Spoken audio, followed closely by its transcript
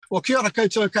Well, kia ora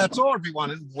koutou katoa,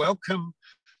 everyone, and welcome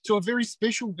to a very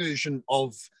special version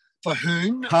of the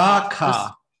hoon.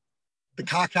 Kaka. The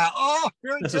kaka. Oh,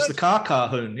 very This good. is the kaka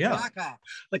hoon, yeah. Kaka.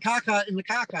 The kaka in the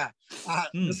kaka.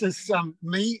 This is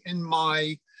me in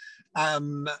my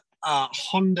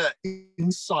Honda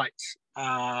Insight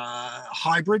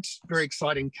hybrid, very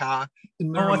exciting car.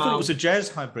 In I thought it was a jazz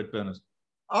hybrid, Bernard.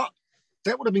 Oh,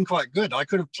 that would have been quite good. I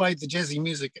could have played the jazzy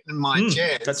music in my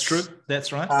jazz. That's true.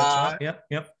 That's right. That's right.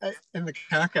 Yep. In the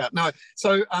kaka. No,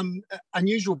 so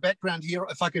unusual background here.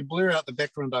 If I could blur out the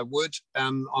background, I would.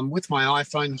 I'm with my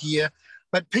iPhone here.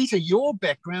 But Peter, your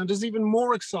background is even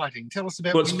more exciting. Tell us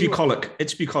about. Well, it's bucolic.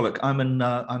 It's bucolic. I'm in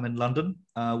London,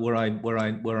 where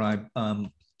I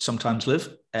sometimes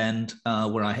live, and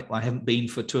where I haven't been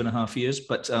for 2.5 years.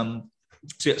 But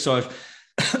so I've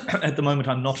at the moment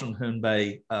I'm not in Herne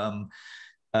Bay.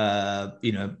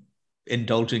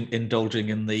 Indulging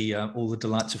in the all the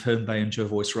delights of Herne Bay and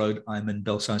Jervois Road. I'm in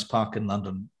Belsize Park in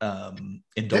London,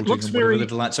 indulging in whatever the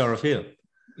delights are of here.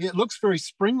 Yeah, it looks very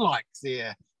spring-like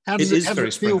there. How does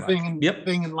it feel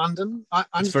being in London?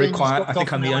 It's very quiet. I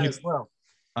think I'm the only. As well.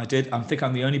 I think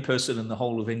I'm the only person in the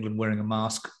whole of England wearing a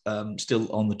mask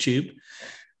still on the tube.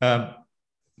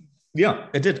 Yeah,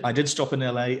 I did stop in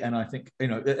LA, and I think,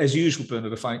 as usual,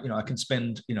 Bernard, if I can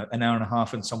spend an hour and a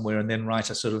half in somewhere and then write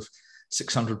a sort of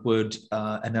 600-word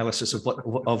analysis of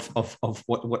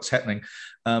what's happening.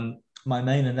 My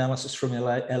main analysis from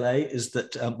LA is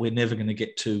that we're never going to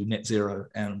get to net zero,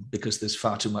 because there's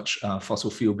far too much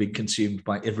fossil fuel being consumed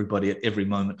by everybody at every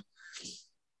moment.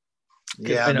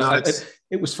 Yeah,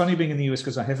 it was funny being in the US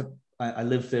because I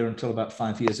lived there until about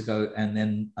 5 years ago, and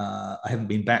then I haven't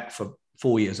been back for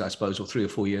 4 years, I suppose, or 3 or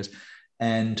 4 years.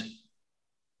 And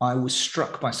I was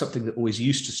struck by something that always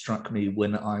used to struck me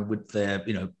when I would there,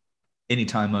 any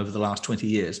time over the last 20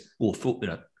 years, or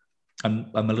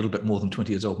I'm a little bit more than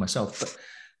 20 years old myself, but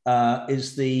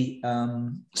is the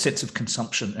sense of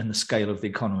consumption and the scale of the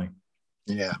economy.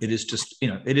 Yeah. It is just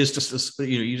this,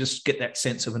 you just get that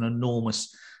sense of an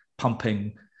enormous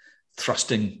pumping,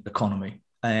 thrusting economy.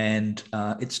 And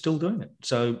it's still doing it.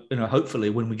 So, hopefully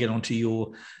when we get onto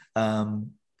your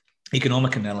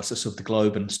economic analysis of the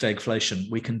globe and stagflation,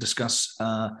 we can discuss,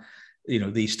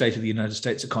 the state of the United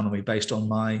States economy based on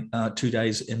my 2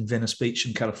 days in Venice Beach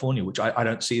in California, which I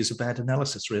don't see as a bad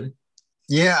analysis, really.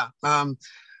 Yeah.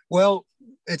 Well,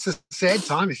 it's a sad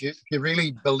time if you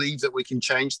really believe that we can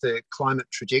change the climate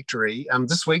trajectory.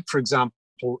 This week, for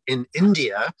example, in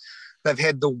India, they've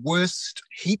had the worst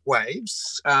heat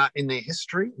waves in their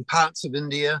history. In parts of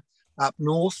India up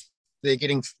north, they're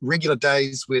getting regular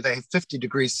days where they have 50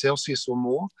 degrees Celsius or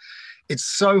more. It's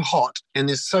so hot and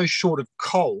they're so short of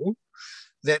coal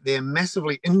that they're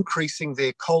massively increasing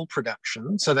their coal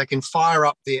production so they can fire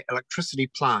up their electricity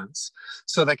plants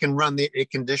so they can run their air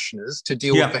conditioners to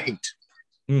deal with the heat.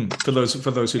 For those for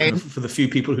the few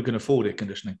people who can afford air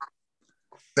conditioning.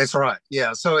 That's right.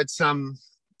 Yeah. So it's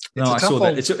no, I saw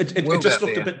that. It just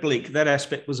looked a bit bleak. That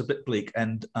aspect was a bit bleak,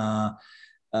 and I'm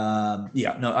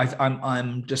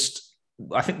just.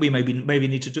 I think we maybe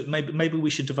need to do. Maybe we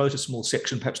should devote a small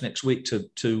section, perhaps next week, to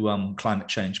climate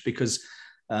change, because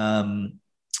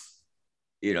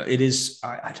it is.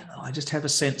 I don't know. I just have a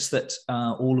sense that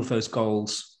all of those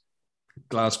goals,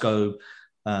 Glasgow,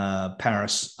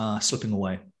 Paris, are slipping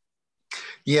away.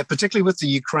 Yeah, particularly with the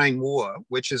Ukraine war,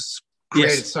 which has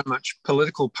created so much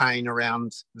political pain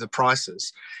around the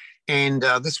prices. And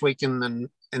this week in the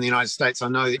United States, I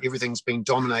know that everything's been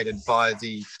dominated by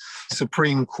the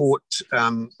Supreme Court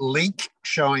leak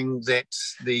showing that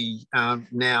the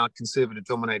now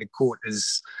conservative-dominated court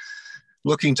is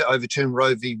looking to overturn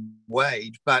Roe v.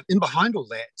 Wade. But in behind all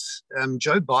that,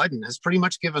 Joe Biden has pretty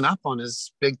much given up on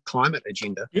his big climate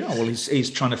agenda. Yeah, well, he's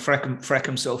trying to frack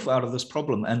himself out of this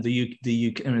problem. And the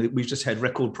UK, we've just had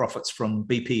record profits from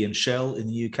BP and Shell in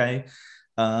the UK.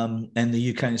 And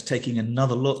the UK is taking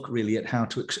another look, really, at how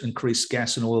to increase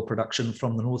gas and oil production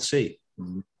from the North Sea.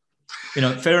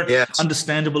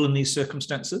 Understandable in these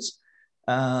circumstances.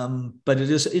 But it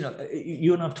is,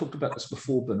 you and I've talked about this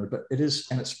before, Bernard, but it is,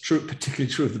 and it's true,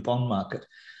 particularly true of the bond market.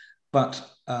 But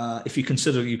if you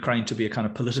consider Ukraine to be a kind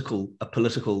of political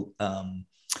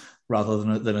rather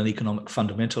than an economic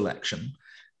fundamental action,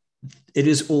 it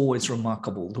is always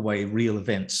remarkable the way real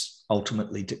events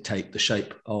ultimately dictate the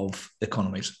shape of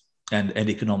economies and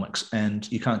economics. And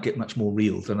you can't get much more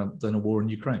real than a war in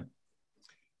Ukraine.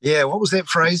 Yeah, what was that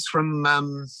phrase from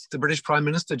the British Prime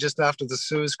Minister just after the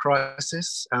Suez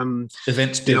crisis?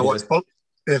 Events deal with it.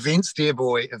 Events, dear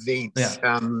boy, events.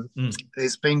 Yeah.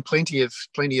 There's been plenty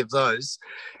of those.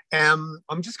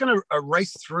 I'm just going to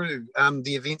race through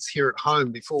the events here at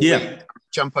home before we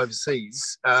jump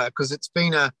overseas, because it's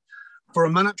been for a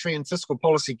monetary and fiscal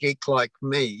policy geek like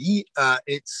me,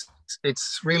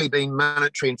 it's really been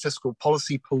monetary and fiscal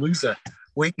policy palooza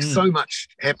week. So much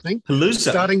happening.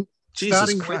 Palooza. Jesus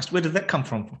starting Christ, where did that come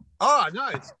from? Oh no!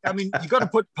 I mean, you got to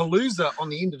put palooza on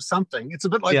the end of something. It's a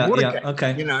bit like Watergate.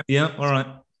 Okay. You know. Yeah. All right.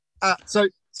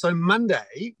 So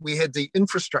Monday we had the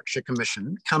Infrastructure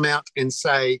Commission come out and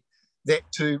say that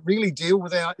to really deal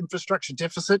with our infrastructure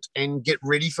deficit and get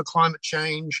ready for climate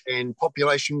change and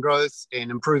population growth and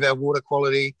improve our water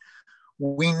quality,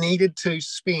 we needed to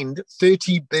spend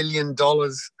 $30 billion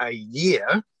a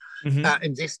year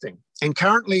investing. And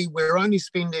currently we're only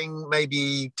spending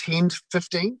maybe 10 to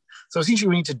 15. So essentially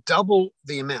we need to double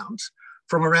the amount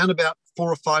from around about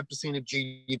 4 or 5% of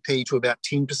GDP to about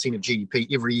 10% of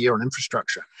GDP every year on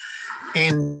infrastructure.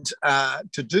 And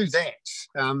to do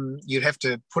that, you'd have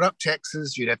to put up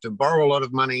taxes, you'd have to borrow a lot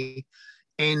of money,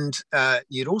 and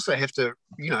you'd also have to,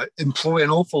 employ an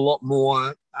awful lot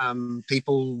more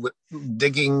people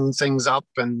digging things up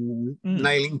and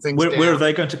nailing things down. Where are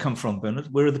they going to come from,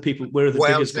 Bernard? Where are the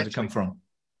diggers going to come from?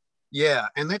 Yeah,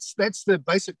 and that's the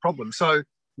basic problem. So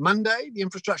Monday, the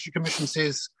Infrastructure Commission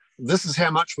says, this is how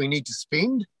much we need to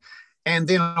spend. And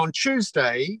then on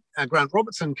Tuesday, Grant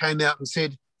Robertson came out and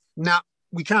said, no,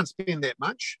 we can't spend that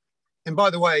much. And by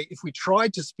the way, if we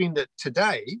tried to spend it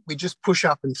today, we just push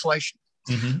up inflation.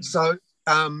 So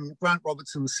Grant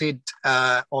Robertson said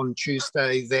on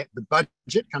Tuesday that the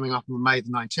budget coming up on May the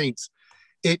 19th,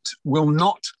 it will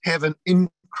not have an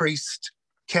increased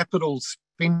capital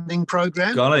spending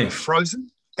program. It'll be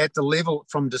frozen at the level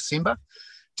from December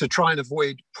to try and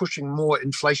avoid pushing more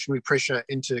inflationary pressure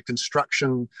into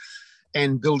construction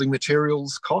and building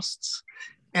materials costs.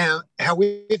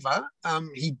 However,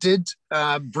 he did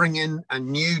bring in a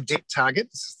new debt target.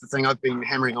 This is the thing I've been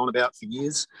hammering on about for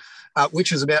years,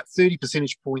 which is about 30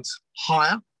 percentage points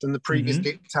higher than the previous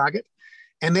debt target.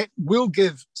 And that will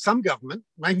give some government,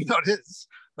 maybe not his,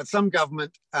 but some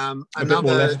government a bit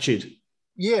more latitude.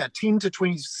 Yeah, 10 to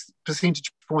 20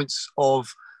 percentage points of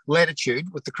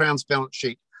latitude with the Crown's balance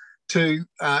sheet to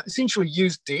essentially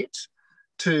use debt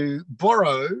to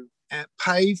borrow,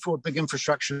 pay for big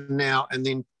infrastructure now,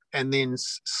 and then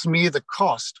smear the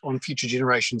cost on future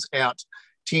generations out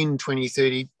 10, 20,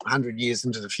 30, 100 years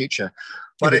into the future.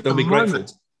 But at the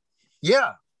moment,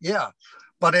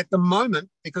 but at the moment,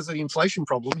 because of the inflation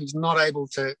problem, he's not able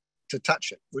to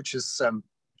touch it, which is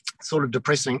sort of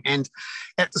depressing. And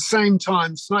at the same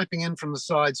time, sniping in from the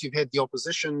sides, you've had the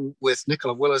opposition with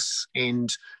Nicola Willis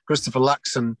and Christopher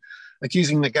Luxon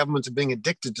accusing the government of being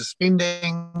addicted to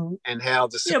spending and how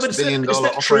the $6 billion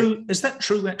true? Is that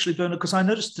true, actually, Bernard? Because I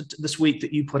noticed this week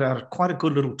that you put out quite a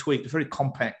good little tweet, a very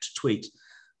compact tweet,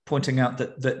 pointing out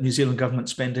that New Zealand government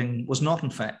spending was not,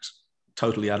 in fact,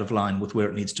 totally out of line with where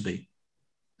it needs to be.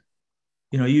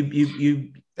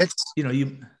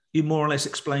 You more or less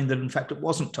explained that, in fact, it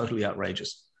wasn't totally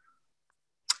outrageous.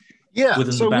 Yeah,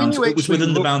 it was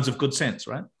within the bounds of good sense,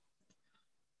 right?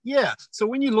 Yeah. So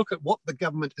when you look at what the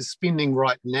government is spending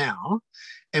right now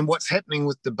and what's happening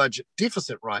with the budget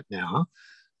deficit right now,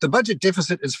 the budget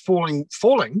deficit is falling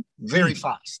very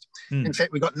fast. In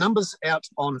fact, we got numbers out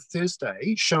on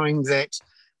Thursday showing that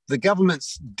the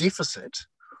government's deficit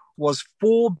was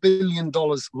 $4 billion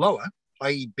lower,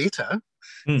 i.e. better,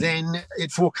 than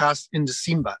it forecast in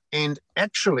December. And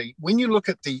actually, when you look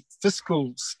at the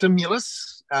fiscal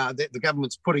stimulus that the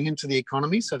government's putting into the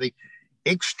economy, so the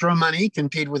extra money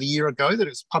compared with a year ago that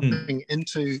it's pumping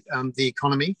into the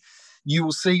economy, you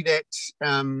will see that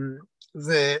and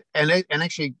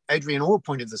actually Adrian Orr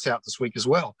pointed this out this week as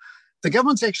well. The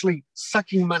government's actually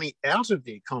sucking money out of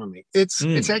the economy. It's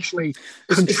actually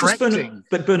contracting.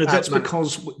 But Bernard,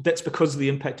 that's because the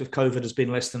impact of COVID has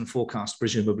been less than forecast,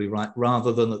 presumably, right?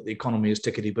 Rather than that the economy is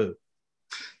tickety-boo.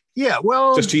 Yeah,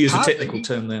 well, just to use a technical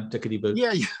term there, tickety-boo.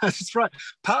 Yeah, that's right.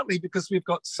 Partly because we've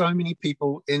got so many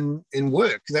people in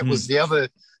work. That was the other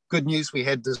good news we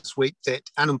had this week, that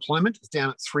unemployment is down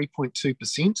at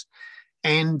 3.2%.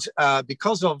 And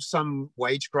because of some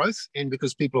wage growth and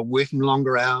because people are working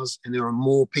longer hours and there are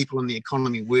more people in the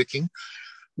economy working,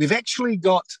 we've actually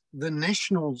got the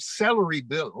national salary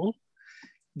bill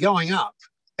going up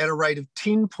at a rate of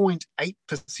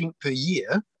 10.8% per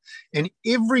year. And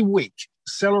every week,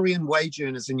 salary and wage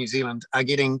earners in New Zealand are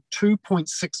getting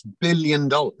 $2.6 billion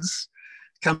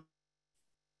coming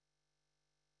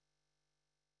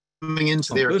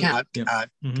into their account.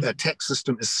 The tax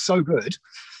system is so good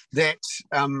that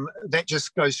that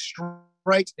just goes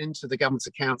straight into the government's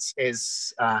accounts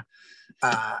as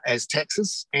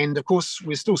taxes. And of course,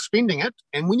 we're still spending it.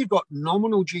 And when you've got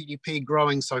nominal GDP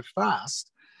growing so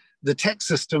fast, the tax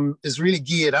system is really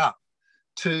geared up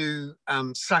to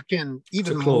suck in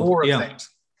even more of that.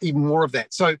 Even more of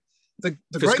that. So the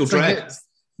great thing is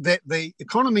that the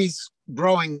economy's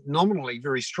growing nominally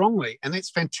very strongly, and that's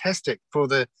fantastic for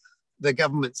the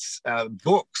government's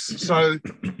books. So,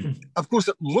 of course,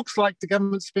 it looks like the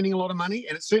government's spending a lot of money,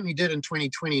 and it certainly did in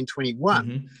 2020 and 21.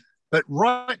 Mm-hmm. But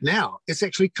right now, it's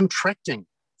actually contracting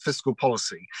fiscal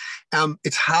policy.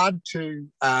 It's hard to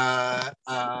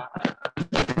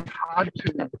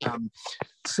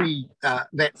see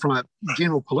that from a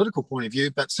general political point of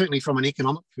view, but certainly from an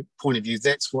economic point of view,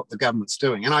 that's what the government's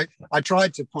doing. And I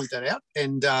tried to point that out,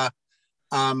 and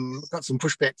got some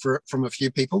pushback from a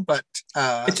few people. But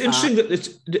it's interesting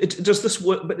that does this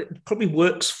work, but it probably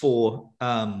works for.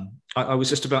 I was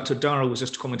just about to. Dara was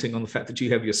just commenting on the fact that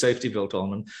you have your safety belt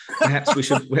on, and perhaps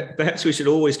we should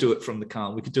always do it from the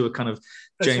car. We could do a kind of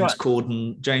James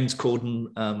Corden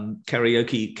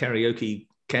karaoke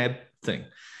cab thing.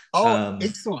 Oh,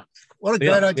 excellent! What a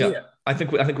great idea! Yeah. I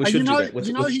think we should do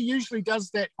that. He usually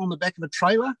does that on the back of a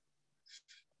trailer.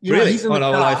 Really?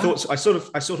 I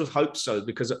sort of hope so,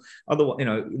 because otherwise,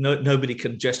 nobody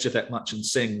can gesture that much and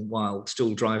sing while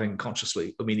still driving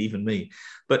consciously. I mean, even me.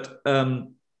 But but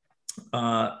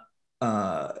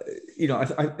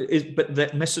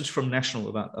that message from National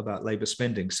about Labour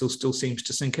spending still seems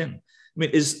to sink in. I mean,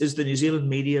 is the New Zealand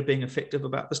media being effective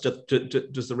about this?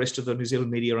 Does the rest of the New Zealand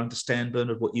media understand,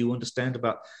 Bernard, what you understand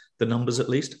about the numbers at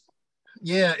least?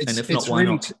 Yeah, and if not, why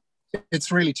not?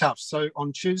 It's really tough. So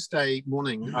on Tuesday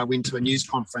morning, I went to a news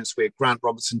conference where Grant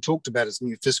Robertson talked about his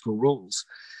new fiscal rules.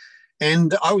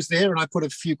 And I was there and I put a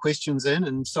few questions in,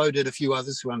 and so did a few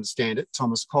others who understand it,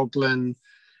 Thomas Coughlin,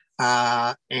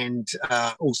 and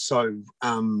also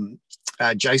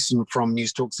Jason from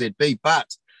News Talk ZB.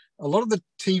 But a lot of the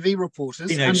TV reporters...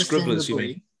 Teenage scribblers, you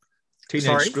mean?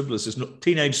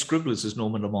 Teenage scribblers, as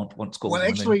Norman Lamont once called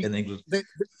them in England.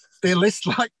 They're less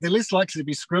likely to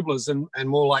be scribblers and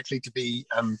more likely to be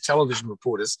television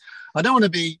reporters. I don't want to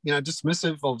be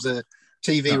dismissive of the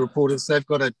TV reporters. They've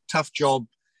got a tough job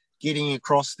getting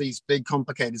across these big,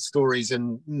 complicated stories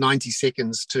in 90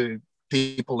 seconds to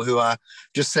people who are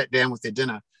just sat down with their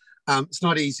dinner. It's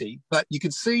not easy, but you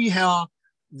could see how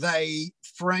they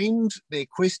framed their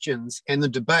questions and the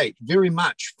debate very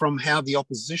much from how the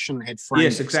opposition had framed it.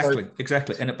 Yes,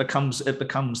 exactly. And it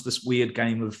becomes this weird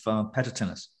game of patter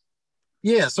tennis.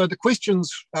 Yeah, so the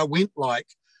questions went like,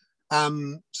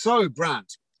 so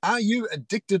Grant, are you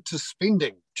addicted to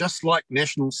spending, just like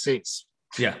National says?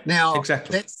 Yeah, now,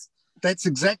 exactly. That's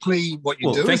exactly what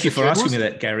you do. Thank you for asking me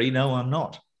that, Gary. No, I'm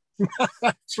not.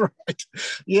 That's right.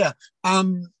 Yeah.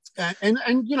 And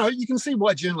you can see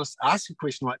why journalists ask a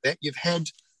question like that. You've had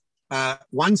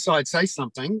one side say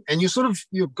something, and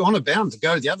you're gone bound to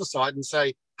go to the other side and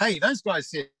say, hey, those guys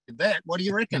said that. What do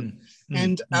you reckon?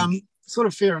 Sort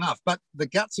of fair enough. But the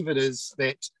guts of it is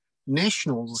that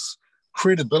National's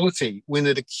credibility, when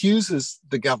it accuses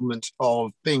the government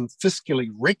of being fiscally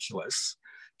reckless,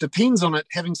 depends on it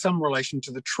having some relation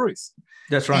to the truth.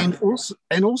 That's right. And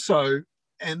also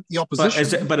the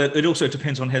opposition. But it also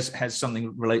depends on has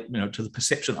something relate to the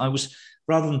perception.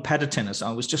 Rather than patter tennis,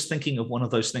 I was just thinking of one of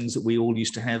those things that we all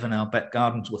used to have in our back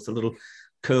gardens with a little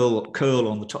curl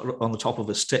on the top of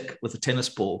a stick with a tennis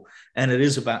ball, and it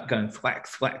is about going thwack,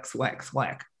 thwack, thwack,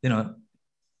 thwack.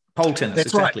 Pole tennis.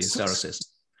 That's exactly, right. As Sarah says.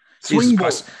 Swing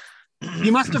ball.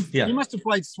 You must have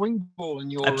played swing ball in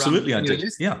your. Absolutely, I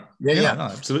did. Yeah. No,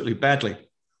 absolutely, badly.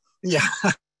 Yeah.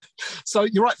 So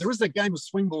you're right. There is a game of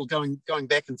swing ball going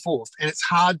back and forth, and it's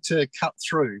hard to cut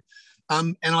through.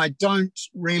 And I don't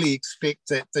really expect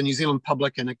that the New Zealand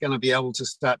public are going to be able to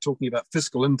start talking about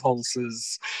fiscal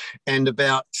impulses and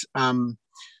about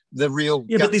the real.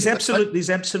 Yeah, but these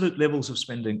absolute levels of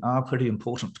spending are pretty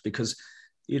important, because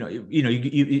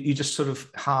you just sort of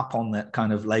harp on that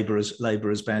kind of labor is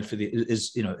bad for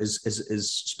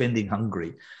is spending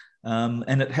hungry,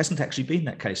 and it hasn't actually been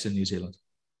that case in New Zealand.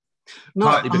 No,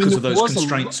 partly because of those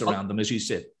constraints around them, as you've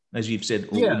said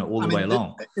all the way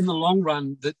along. In the long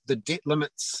run, the debt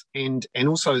limits and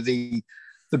also the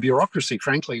bureaucracy,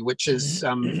 frankly, which is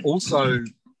also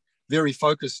very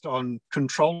focused on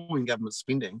controlling government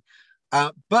spending.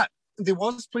 But there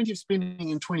was plenty of spending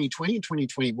in 2020 and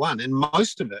 2021, and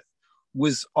most of it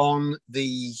was on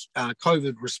the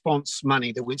COVID response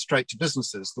money that went straight to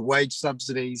businesses, the wage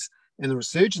subsidies and the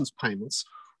resurgence payments,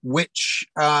 which,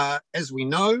 as we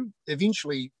know,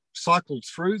 eventually cycled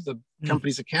through the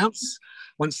company's accounts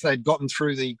once they'd gotten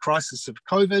through the crisis of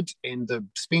COVID and the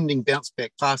spending bounced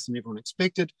back faster than everyone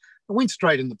expected. It went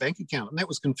straight in the bank account. And that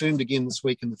was confirmed again this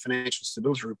week in the Financial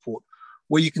Stability Report,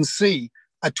 where you can see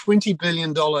a $20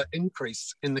 billion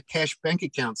increase in the cash bank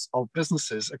accounts of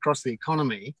businesses across the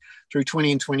economy through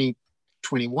 20 and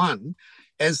 2021,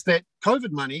 as that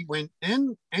COVID money went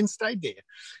in and stayed there.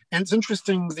 And it's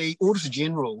interesting, the Auditor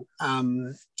General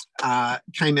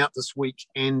came out this week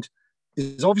and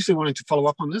is obviously wanting to follow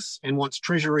up on this and wants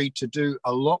Treasury to do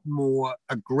a lot more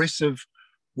aggressive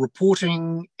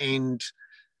reporting and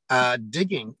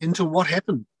digging into what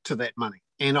happened to that money.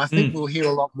 And I think we'll hear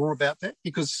a lot more about that,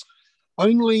 because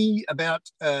only about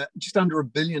just under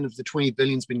 $1 billion of the $20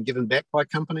 billion has been given back by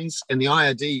companies, and the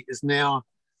IRD is now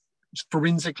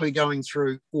forensically going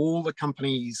through all the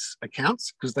companies'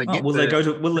 accounts because they get. Will they go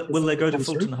to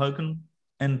Fulton Hogan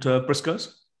and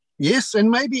Briscoes? Yes,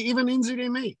 and maybe even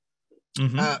NZME,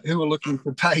 who are looking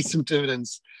to pay some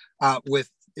dividends with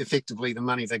effectively the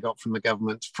money they got from the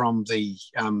government from the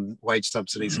wage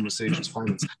subsidies and resurgence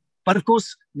payments. But of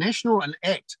course, National and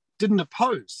ACT didn't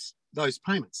oppose those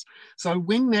payments. So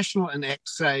when National and ACT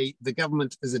say the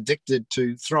government is addicted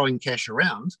to throwing cash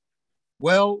around,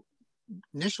 well,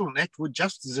 National and ACT were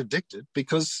just as addicted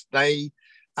because they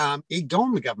egged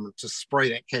on the government to spray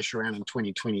that cash around in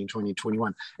 2020 and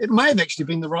 2021. It may have actually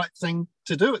been the right thing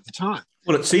to do at the time.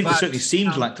 Well, it certainly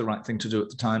seemed like the right thing to do at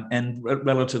the time, and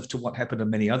relative to what happened in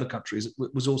many other countries,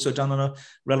 it was also done in a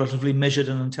relatively measured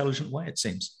and intelligent way, it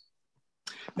seems.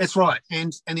 That's right.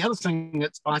 And the other thing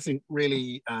that's, I think,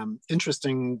 really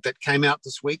interesting that came out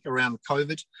this week around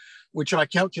COVID, which I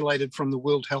calculated from the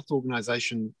World Health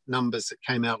Organization numbers that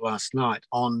came out last night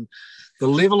on the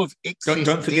level of excess.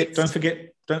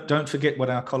 Don't forget what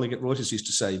our colleague at Reuters used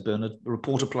to say, Bernard: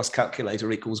 reporter plus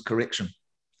calculator equals correction.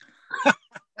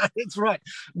 That's right.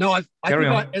 No, I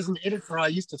think as an editor, I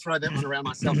used to throw that one around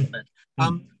myself a bit.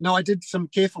 No, I did some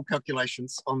careful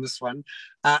calculations on this one.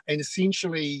 And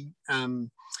essentially,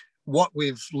 what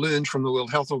we've learned from the World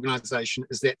Health Organization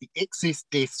is that the excess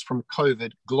deaths from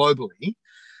COVID globally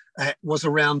was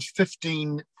around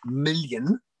 15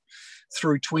 million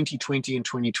through 2020 and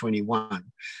 2021.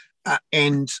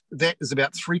 And that is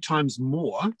about 3 times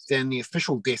more than the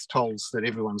official death tolls that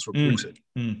everyone's reported.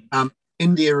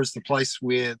 India is the place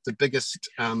where the biggest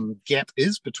gap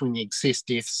is between the excess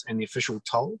deaths and the official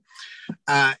toll.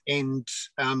 And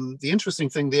the interesting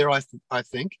thing there, I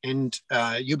think, and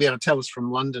you'll be able to tell us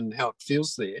from London how it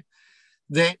feels there,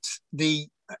 that the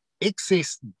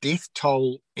excess death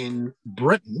toll in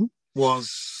Britain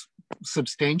was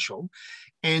substantial.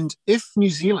 And if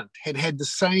New Zealand had had the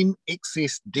same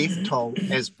excess death toll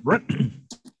as Britain,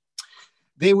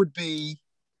 there would be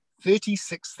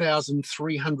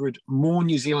 36,300 more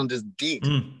New Zealanders dead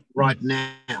right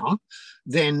now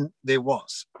than there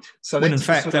was. So when in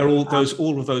fact, they're all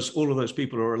of those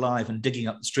people are alive and digging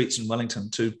up the streets in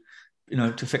Wellington to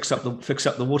fix up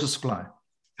the water supply.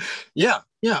 Yeah.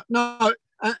 No,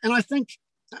 and I think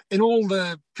in all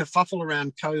the kerfuffle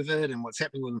around COVID and what's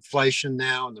happening with inflation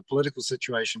now and the political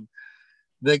situation,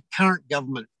 the current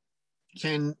government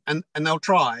can, and they'll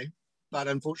try, but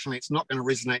unfortunately it's not going to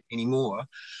resonate anymore.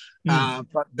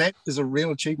 But that is a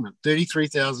real achievement.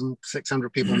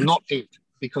 33,600 people not dead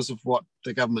because of what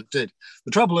the government did.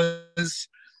 The trouble is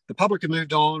the public have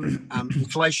moved on.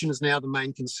 Inflation is now the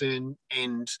main concern.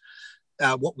 And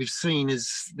what we've seen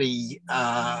is the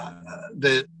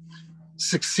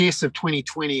success of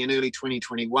 2020 and early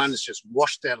 2021 is just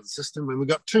washed out of the system. And we've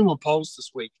got 2 more polls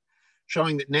this week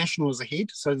showing that National is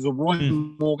ahead. So there's a Roy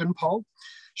Morgan poll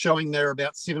showing they're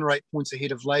about 7 or 8 points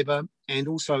ahead of Labor, and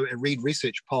also a Reid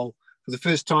Research poll for the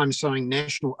first time showing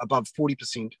National above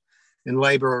 40% and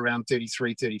Labor around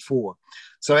 33, 34.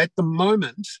 So at the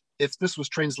moment, if this was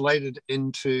translated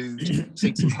into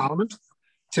seats in Parliament,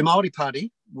 Te Māori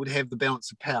Party would have the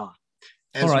balance of power.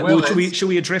 All right, well, shall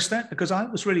we address that? Because I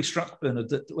was really struck, Bernard,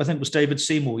 that I think it was David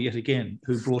Seymour yet again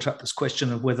who brought up this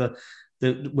question of whether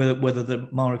the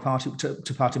Maori Party,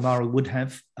 Te Pāti Mara, would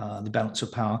have the balance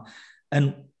of power.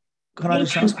 And can I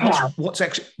just ask,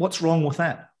 what's wrong with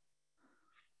that?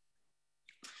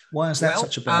 Why is that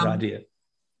such a bad idea?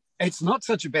 It's not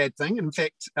such a bad thing. In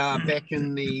fact, back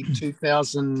in the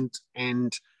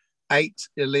 2008,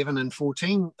 11 and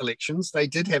 14 elections, they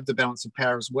did have the balance of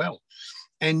power as well.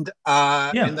 And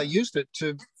they used it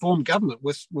to form government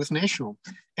with National.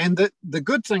 And the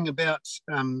good thing about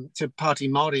Te Pāti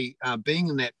Māori being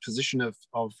in that position of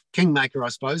kingmaker, I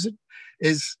suppose,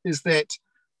 is that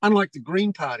unlike the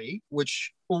Green Party,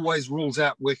 which always rules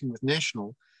out working with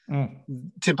National,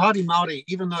 Te Pāti Māori,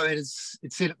 even though it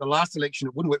said at the last election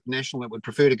it wouldn't work with National, it would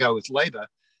prefer to go with Labor,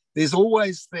 there's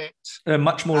always that. They're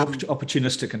much more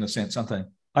opportunistic in a sense, aren't they?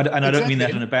 I don't mean that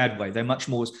in a bad way. They're much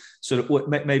more sort of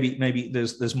maybe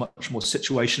there's much more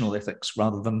situational ethics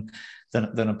rather than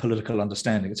a political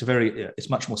understanding. It's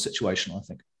much more situational, I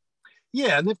think.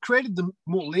 Yeah, and they've created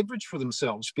more leverage for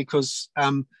themselves because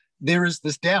there is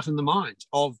this doubt in the mind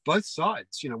of both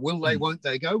sides. Will they, won't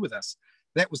they go with us?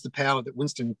 That was the power that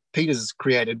Winston Peters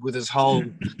created with his whole,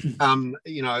 I'm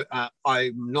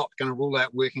not going to rule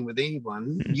out working with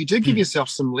anyone. You do give yourself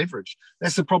some leverage.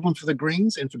 That's the problem for the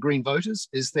Greens and for Green voters,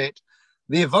 is that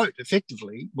their vote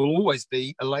effectively will always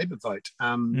be a Labour vote,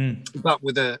 but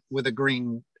with a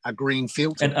green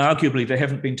filter. And arguably, they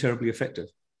haven't been terribly effective.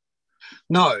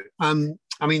 No,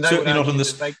 certainly not in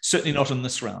this. Certainly not in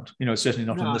this round. Certainly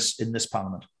not in this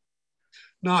Parliament.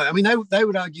 No, they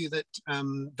would argue that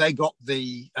they got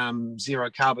the zero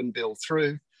carbon bill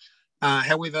through.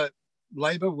 However,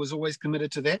 Labor was always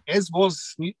committed to that, as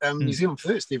was New Zealand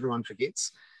First. Everyone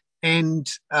forgets, and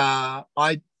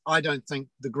I don't think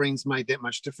the Greens made that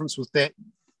much difference with that.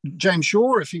 James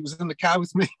Shaw, if he was in the car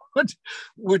with me,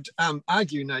 would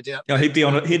argue, no doubt. Yeah, he'd be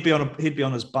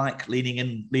on his bike, leaning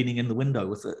in the window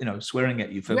with swearing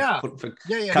at you for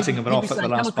cutting him off at the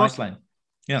last bike lane.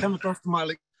 Yeah, come across to my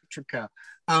electric car.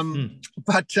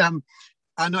 But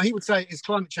I know he would say, as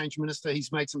climate change minister,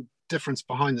 he's made some difference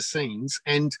behind the scenes.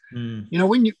 And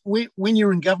when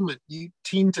you're in government, you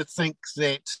tend to think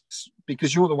that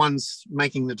because you're the ones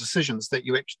making the decisions that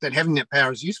having that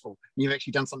power is useful, and you've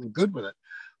actually done something good with it.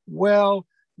 Well,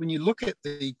 when you look at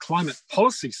the climate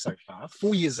policy so far,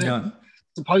 4 years in,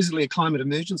 supposedly a climate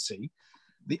emergency,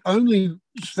 the only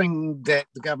thing that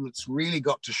the government's really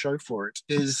got to show for it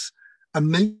is 1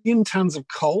 million tonnes of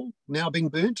coal now being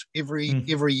burnt every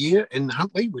year in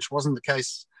Huntly, which wasn't the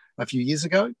case a few years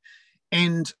ago,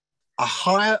 and a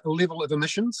higher level of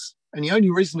emissions. And the only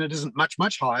reason it isn't much,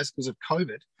 much higher is because of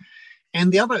COVID. And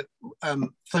the other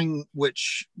thing,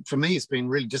 which for me has been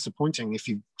really disappointing if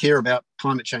you care about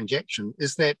climate change action,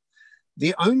 is that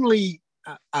the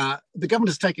government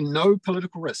has taken no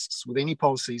political risks with any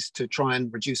policies to try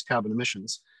and reduce carbon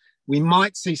emissions. We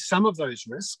might see some of those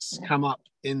risks come up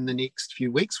in the next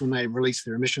few weeks when they release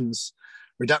their emissions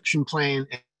reduction plan,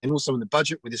 and also in the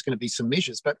budget where there's going to be some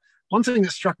measures. But one thing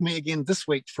that struck me again this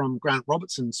week from Grant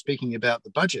Robertson speaking about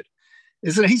the budget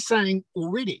is that he's saying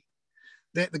already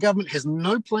that the government has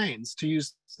no plans to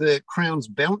use the Crown's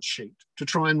balance sheet to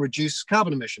try and reduce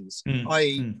carbon emissions,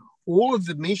 i.e. all of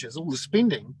the measures, all the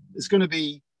spending is going to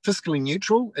be fiscally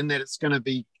neutral, in that it's going to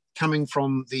be coming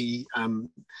from the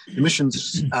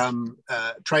emissions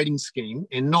trading scheme,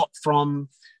 and not from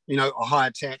a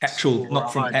higher tax.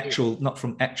 Not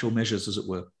from actual measures, as it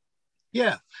were.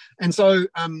 Yeah, and so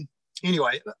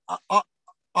anyway,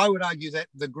 I would argue that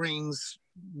the Greens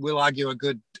will argue a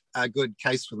good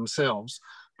case for themselves,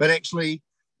 but actually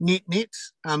net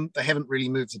they haven't really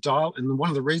moved the dial, and one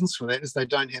of the reasons for that is they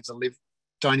don't have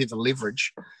the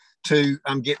leverage to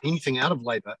get anything out of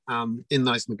Labour in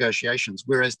those negotiations,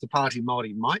 whereas the Party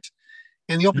Māori might.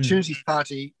 And the Opportunity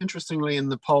Party, interestingly, in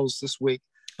the polls this week,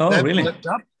 they've flipped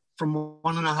up from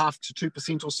 1.5% to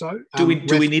 2% or so. Do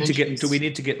we need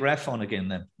to get RAF on again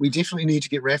then? We definitely need to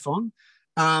get RAF on.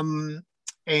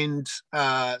 And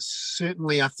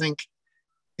certainly I think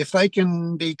if they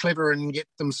can be clever and get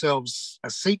themselves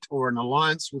a seat or an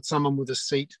alliance with someone with a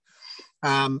seat,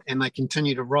 and they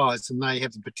continue to rise, and they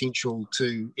have the potential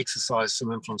to exercise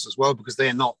some influence as well, because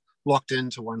they're not locked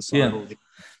into one side or the other.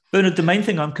 Bernard, the main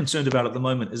thing I'm concerned about at the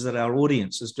moment is that our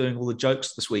audience is doing all the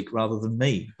jokes this week rather than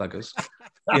me, buggers.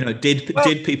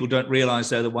 Dead people don't realise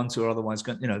they're the ones who are otherwise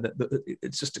going.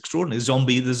 It's just extraordinary.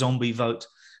 The zombie vote.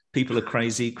 People are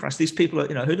crazy. Christ, these people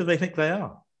are. Who do they think they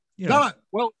are? No,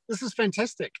 well, this is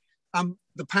fantastic.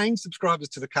 The paying subscribers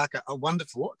to the Kaka are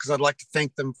wonderful, because I'd like to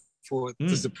thank them for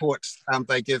the support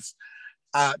they give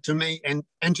to me and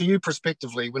to you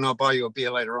prospectively when I buy you a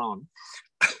beer later on.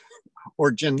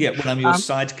 Or gin. Yeah, when I'm your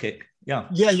sidekick. Yeah.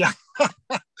 Yeah.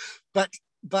 but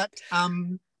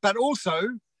also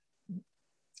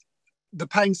the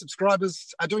paying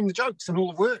subscribers are doing the jokes and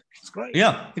all the work. It's great.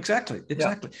 Yeah, exactly.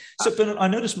 Yeah. So, Bernard, I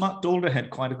noticed Mark Dalder had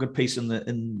quite a good piece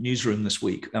in Newsroom this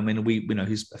week. I mean, we're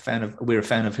a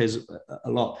fan of his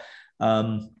a lot,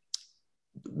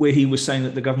 where he was saying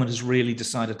that the government has really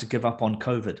decided to give up on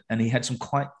COVID, and he had some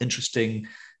quite interesting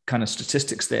kind of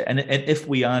statistics there. And if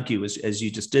we argue, as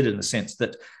you just did, in the sense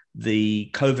that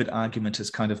the COVID argument has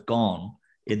kind of gone,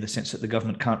 in the sense that the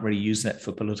government can't really use that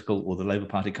for political, or the Labour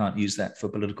Party can't use that for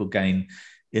political gain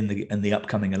in the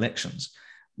upcoming elections.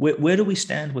 Where do we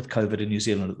stand with COVID in New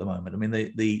Zealand at the moment? I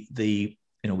mean,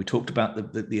 we talked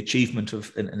about the achievement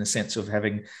of, in a sense, of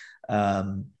having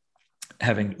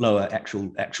having lower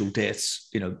actual deaths.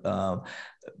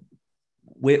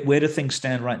 Where do things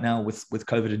stand right now with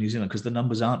COVID in New Zealand? Because the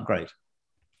numbers aren't great.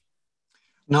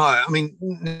 No, I mean,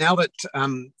 now that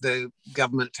the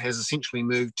government has essentially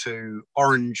moved to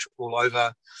orange all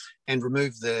over and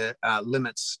removed the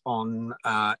limits on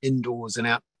indoors and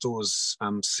outdoors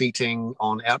seating,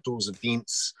 on outdoors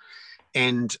events,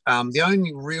 and the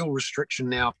only real restriction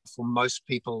now for most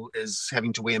people is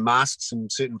having to wear masks in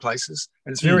certain places.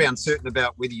 And it's very uncertain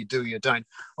about whether you do or you don't.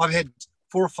 I've had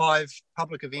 4 or 5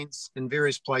 public events in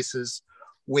various places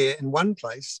where in one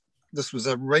place, this was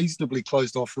a reasonably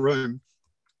closed off room,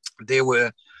 there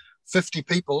were 50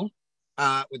 people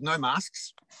with no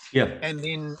masks. Yeah. And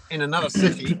then in another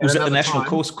city... Was it the National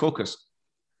Caucus?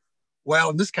 Well,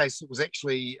 in this case, it was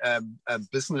actually a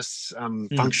business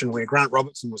function where Grant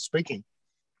Robertson was speaking.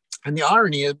 And the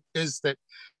irony is that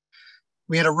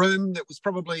we had a room that was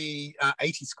probably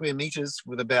 80 square meters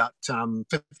with about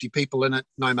 50 people in it,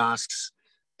 no masks,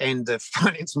 and the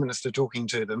finance minister talking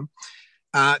to them.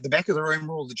 At the back of the room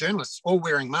were all the journalists, all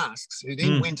wearing masks, who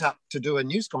then went up to do a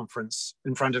news conference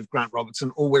in front of Grant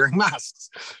Robertson, all wearing masks.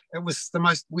 It was the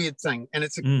most weird thing. And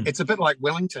it's a bit like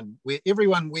Wellington, where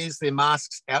everyone wears their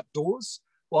masks outdoors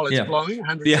while it's blowing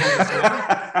 100 kilometers an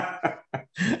hour.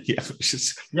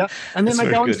 Yeah. And then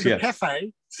they go into the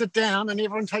cafe, sit down, and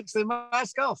everyone takes their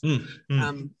mask off.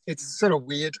 It's sort of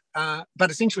weird.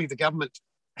 But essentially the government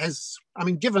has,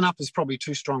 given up is probably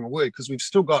too strong a word, because we've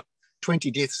still got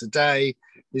 20 deaths a day.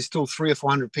 There's still 300 or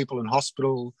 400 people in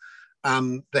hospital.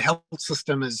 The health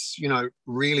system is,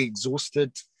 really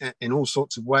exhausted in all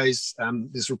sorts of ways.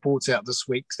 There's reports out this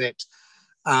week that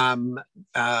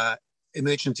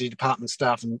emergency department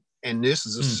staff and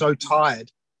nurses are so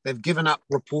tired, they've given up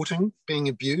reporting being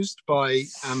abused by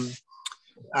patients.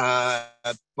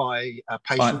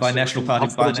 By National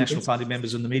Party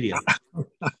members in the media.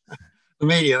 The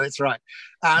media, that's right.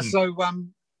 So,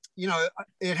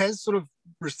 it has sort of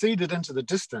receded into the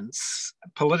distance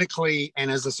politically and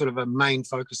as a sort of a main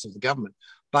focus of the government.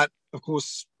 But of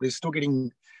course, they're still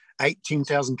getting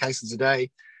 10,000 cases a day.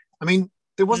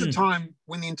 There was a time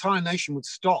when the entire nation would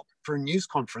stop for a news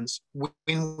conference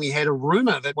when we had a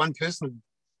rumor that one person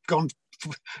had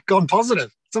gone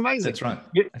positive. It's amazing. That's right.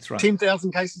 That's right.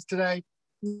 10,000 cases today.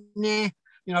 Nah.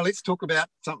 Let's talk about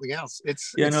something else. It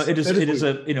is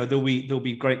there'll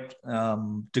be great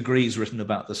degrees written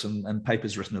about this and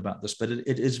papers written about this, but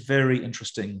it is very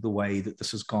interesting the way that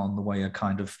this has gone, the way a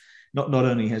kind of not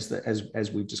only has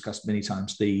as we've discussed many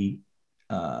times, the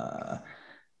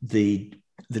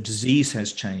disease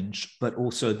has changed, but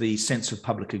also the sense of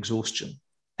public exhaustion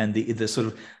and the sort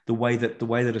of the way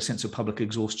that a sense of public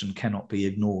exhaustion cannot be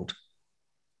ignored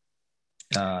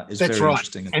is That's very right.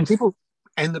 interesting.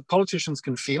 And the politicians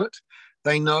can feel it.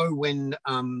 They know when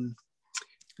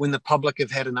the public have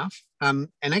had enough. And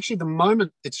actually, the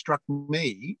moment it struck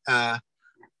me, I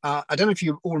don't know if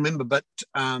you all remember, but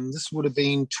this would have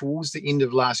been towards the end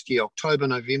of last year, October,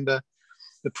 November.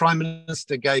 The Prime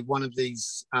Minister gave one of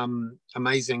these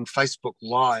amazing Facebook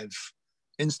Live,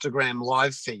 Instagram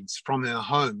live feeds from her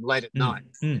home late at night.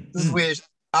 This is where,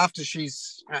 after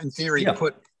she's, in theory,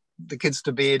 put the kids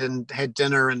to bed and had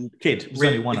dinner and there's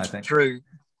only one, I think. Through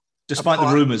despite the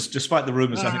rumors,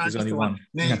 I think there's only one.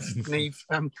 Neve,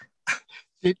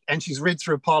 and she's read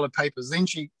through a pile of papers. Then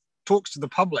she talks to the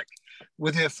public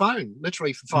with her phone,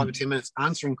 literally for 5 or 10 minutes,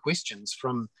 answering questions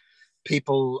from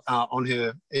people on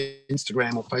her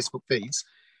Instagram or Facebook feeds.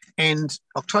 And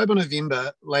October,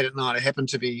 November, late at night, I happened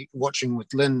to be watching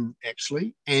with Lynn,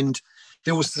 actually, and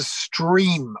there was this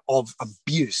stream of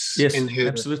abuse in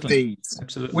her feeds,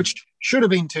 which should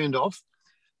have been turned off,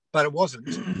 but it wasn't.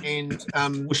 And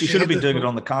well, she should have been doing it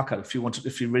on the carco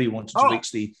if you really wanted to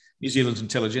reach the New Zealand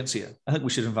intelligentsia. I think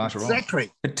we should invite her on.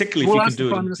 Exactly. Particularly if you can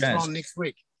do it in jazz. On next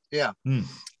week. Yeah.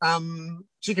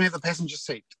 She can have the passenger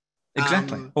seat.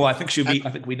 Exactly. I think I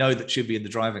think we know that she'll be in the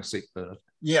driving seat. But...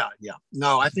 Yeah.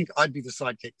 No, I think I'd be the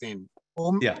sidekick then.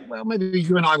 Or, well, maybe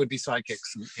you and I would be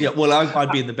sidekicks. Well,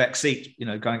 I'd be in the back seat,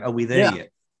 going, are we there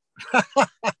yet?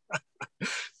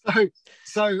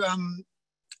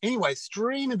 Anyway,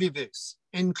 stream of abuse,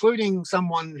 including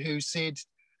someone who said,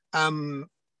 I'm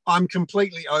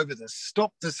completely over this.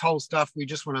 Stop this whole stuff. We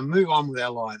just want to move on with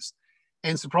our lives.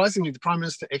 And surprisingly, the Prime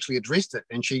Minister actually addressed it.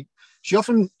 And she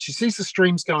sees the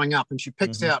streams going up and she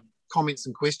picks out comments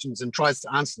and questions and tries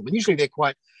to answer them. And usually they're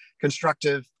quite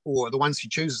constructive, or the ones she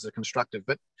chooses are constructive.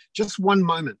 But just one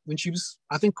moment when she was,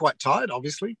 I think, quite tired,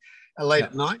 obviously, late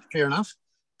at night, fair enough.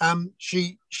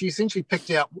 She essentially picked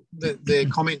out the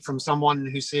comment from someone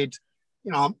who said,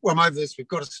 I'm over this. We've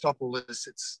got to stop all this.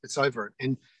 It's over it.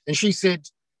 And she said,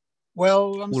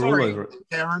 well, I'm We're all sorry, over it.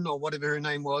 Karen, or whatever her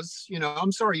name was.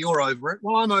 I'm sorry you're over it.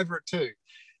 Well, I'm over it too.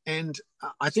 And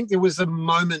I think there was a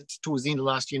moment towards the end of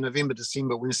last year, November,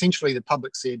 December, when essentially the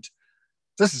public said,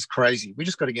 this is crazy. We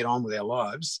just got to get on with our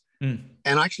lives. Mm.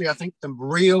 And actually, I think the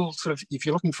real sort of, if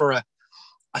you're looking for a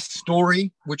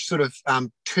story which sort of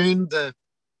turned the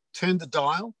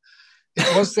dial,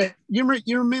 it was that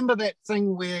you remember that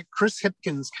thing where Chris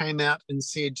Hipkins came out and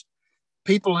said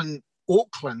people in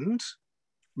Auckland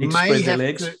may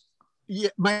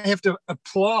have to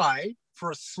apply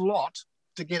for a slot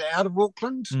to get out of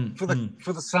Auckland for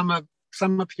the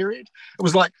summer period. It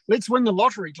was like, let's win the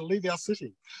lottery to leave our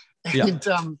city.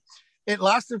 And it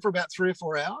lasted for about 3 or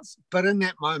 4 hours. But in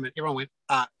that moment, everyone went,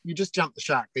 you just jumped the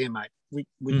shark there, mate.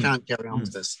 We can't carry on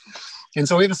with this. And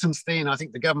so ever since then, I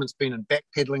think the government's been in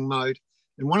backpedaling mode.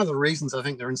 And one of the reasons I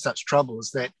think they're in such trouble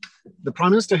is that the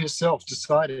Prime Minister herself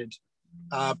decided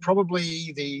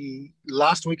probably the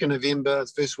last week of November,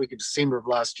 the first week of December of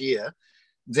last year,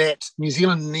 that New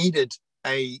Zealand needed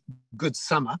a good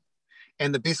summer.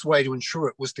 And the best way to ensure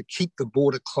it was to keep the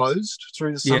border closed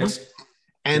through the summer. Yes.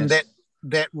 And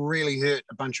that really hurt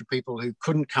a bunch of people who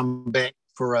couldn't come back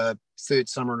for a second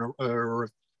summer in a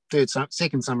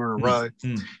row.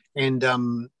 And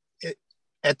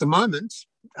at the moment,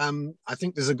 I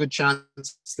think there's a good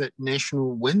chance that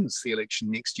National wins the election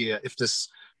next year if this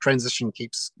transition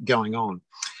keeps going on,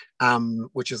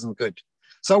 which isn't good.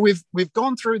 So we've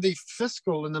gone through the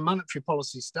fiscal and the monetary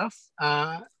policy stuff.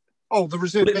 The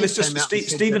Reserve Bank came out.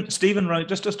 Stephen wrote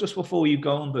just before you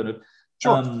go on, Bernard.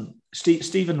 Sure.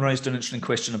 Stephen raised an interesting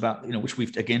question about, which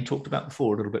we've again talked about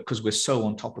before a little bit because we're so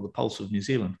on top of the pulse of New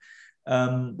Zealand.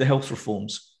 The health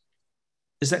reforms.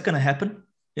 Is that going to happen?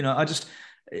 I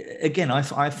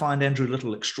find Andrew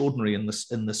Little extraordinary in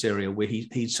this area where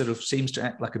he sort of seems to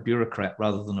act like a bureaucrat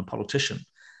rather than a politician,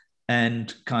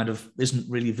 and kind of isn't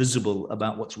really visible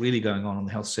about what's really going on in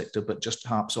the health sector, but just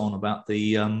harps on about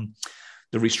the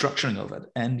restructuring of it.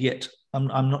 And yet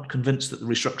I'm not convinced that the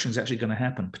restructuring is actually going to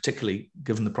happen, particularly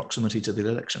given the proximity to the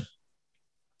election.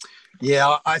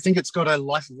 Yeah, I think it's got a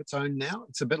life of its own now.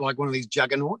 It's a bit like one of these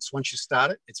juggernauts. Once you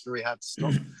start it, it's very hard to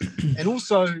stop. And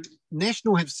also,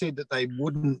 National have said that they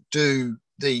wouldn't do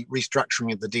the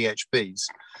restructuring of the DHBs,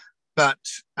 but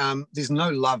there's no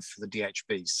love for the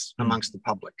DHBs amongst the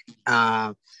public.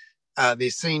 They're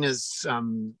seen as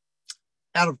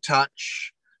out of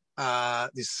touch.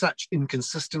 There's such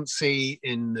inconsistency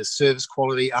in the service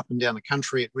quality up and down the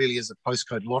country. It really is a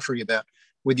postcode lottery about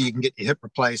whether you can get your hip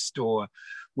replaced or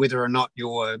whether or not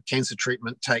your cancer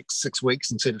treatment takes 6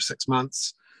 weeks instead of 6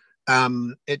 months. I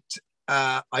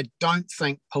don't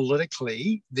think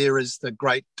politically there is the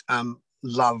great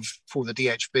love for the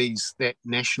DHBs that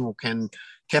National can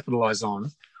capitalise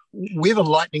on. Where the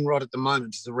lightning rod at the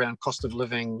moment is around cost of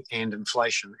living and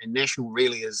inflation, and National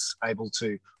really is able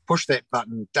to push that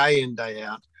button day in, day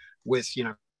out with,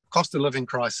 cost of living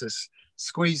crisis,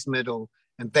 squeezed middle,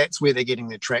 and that's where they're getting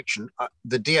their traction.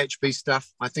 The DHB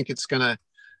stuff, I think it's going to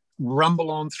rumble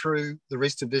on through the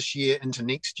rest of this year into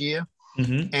next year.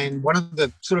 Mm-hmm. And one of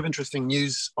the sort of interesting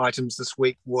news items this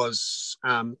week was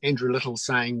Andrew Little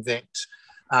saying that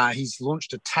he's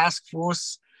launched a task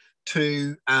force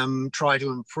to try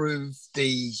to improve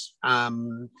the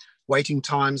waiting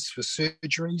times for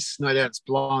surgeries. No doubt it's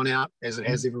blown out, as it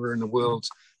has everywhere in the world,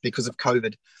 because of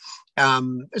COVID.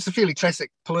 It's a fairly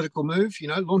classic political move,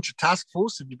 launch a task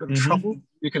force. If you've got trouble,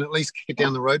 you can at least kick it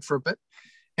down the road for a bit.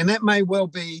 And that may well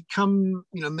be come,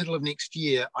 middle of next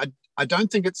year. I don't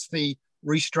think it's the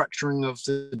restructuring of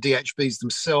the DHBs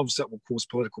themselves that will cause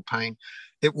political pain.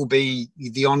 It will be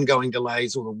the ongoing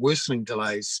delays or the worsening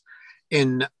delays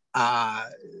in,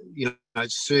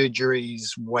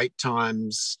 surgeries, wait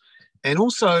times. And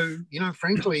also,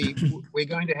 frankly, we're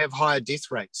going to have higher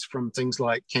death rates from things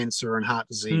like cancer and heart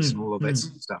disease and all of that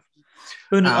sort of stuff.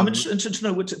 Bernard, I'm interested to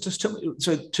know, just tell me,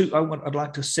 I'd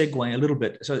like to segue a little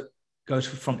bit. So go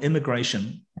from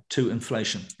immigration to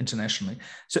inflation internationally.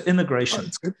 So immigration,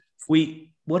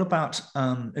 what about,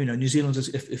 New Zealand,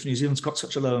 if New Zealand's got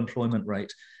such a low employment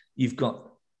rate, you've got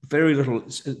very little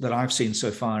that I've seen so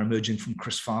far emerging from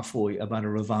Chris Farfoy about a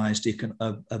revised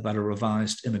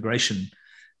immigration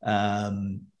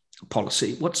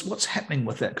policy. What's happening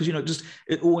with that? Because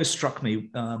it always struck me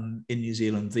in New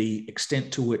Zealand the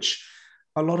extent to which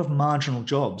a lot of marginal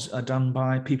jobs are done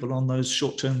by people on those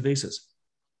short-term visas.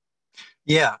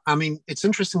 Yeah, I mean, it's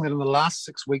interesting that in the last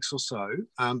 6 weeks or so,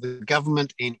 the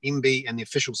government and MB and the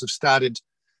officials have started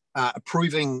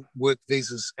approving work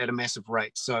visas at a massive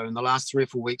rate. So in the last 3 or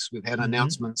 4 weeks, we've had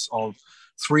announcements of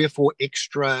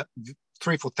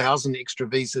 3,000 extra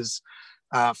visas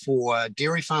for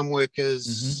dairy farm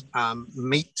workers,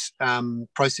 meat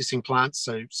processing plants,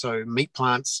 so meat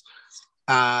plants,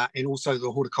 and also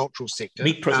the horticultural sector.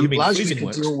 You mean freezing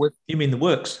works? You mean the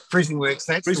works? Freezing works,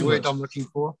 that's freezing the word works. I'm looking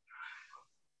for.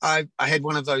 I had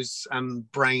one of those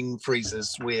brain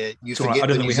freezes where you forget. Right. I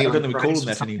don't think we call them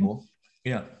that anymore.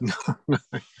 Yeah. No.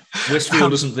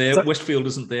 Westfield isn't there. Westfield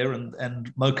isn't there,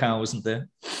 and Mocow isn't there.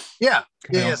 Yeah.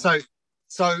 So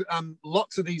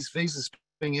lots of these visas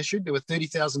being issued. There were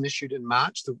 30,000 issued in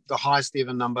March, the highest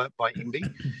ever number by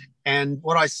MB. And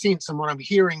what I sense and what I'm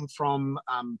hearing from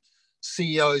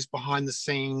CEOs behind the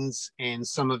scenes and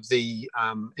some of the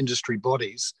industry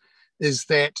bodies is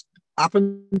that up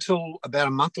until about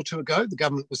a month or two ago, the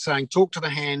government was saying, talk to the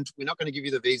hand, we're not going to give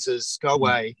you the visas, go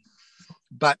away.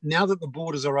 But now that the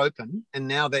borders are open and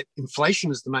now that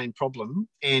inflation is the main problem,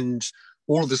 and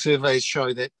all of the surveys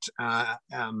show that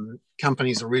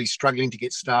companies are really struggling to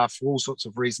get staff for all sorts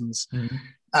of reasons.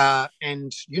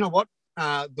 And you know what?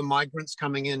 The migrants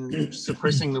coming in,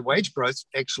 suppressing the wage growth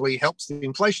actually helps the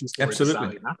inflation story.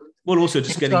 Absolutely. Well, also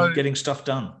just getting stuff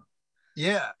done.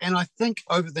 Yeah. And I think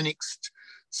over the next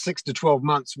 6 to 12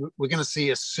 months, we're going to see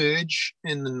a surge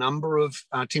in the number of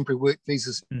temporary work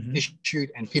visas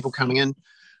issued and people coming in.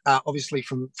 Obviously,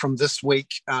 from this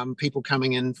week, people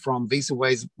coming in from visa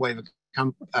waiver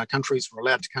countries were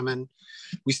allowed to come in.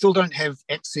 We still don't have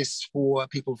access for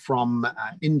people from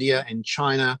India and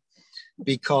China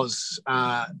because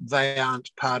they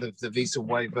aren't part of the visa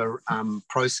waiver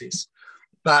process.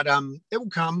 But it will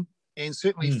come, and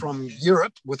certainly from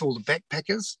Europe with all the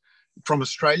backpackers, from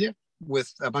Australia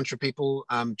with a bunch of people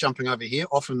jumping over here.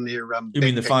 Often they're you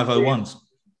mean the 501s?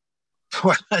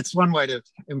 Well, that's one way to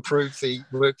improve the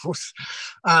workforce.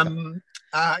 And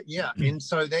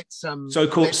so that's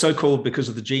so-called because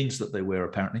of the jeans that they wear,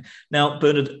 apparently. Now,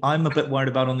 Bernard, I'm a bit worried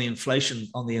about on the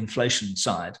inflation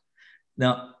side.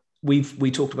 Now, we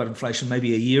talked about inflation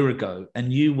maybe a year ago,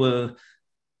 and you were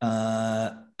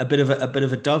a bit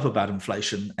of a dove about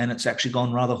inflation, and it's actually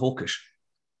gone rather hawkish.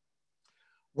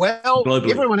 Well,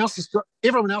 globally. everyone else has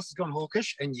gone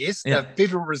hawkish, and yes, the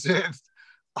Federal Reserve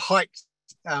hiked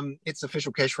its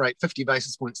official cash rate 50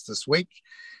 basis points this week,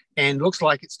 and looks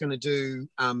like it's going to do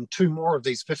 2 more of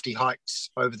these 50 hikes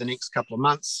over the next couple of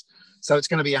months. So it's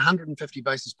going to be 150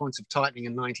 basis points of tightening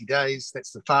in 90 days.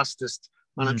 That's the fastest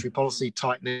monetary policy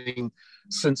tightening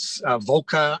since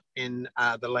Volcker in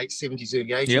the late 70s,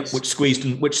 early 80s.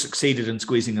 Yep, which succeeded in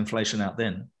squeezing inflation out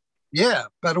then. Yeah,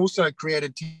 but also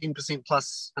created 10%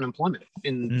 plus unemployment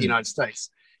in the United States.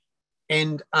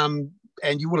 And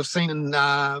you would have seen in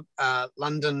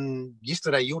London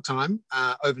yesterday, your time,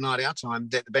 overnight our time,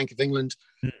 that the Bank of England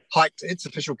hiked its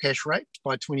official cash rate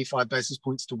by 25 basis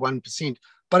points to 1%.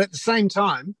 But at the same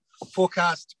time,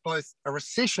 forecast both a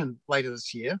recession later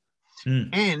this year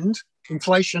and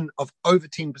inflation of over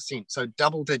 10%, so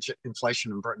double-digit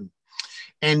inflation in Britain.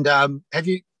 And have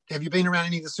you been around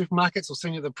any of the supermarkets or seen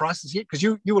any of the prices yet? Because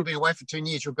you will have been away for 10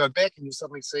 years. You'll go back and you'll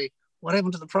suddenly see what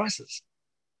happened to the prices.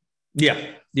 Yeah.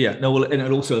 No, well, and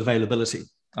also availability.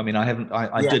 I mean,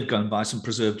 I did go and buy some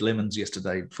preserved lemons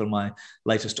yesterday for my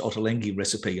latest ottolenghi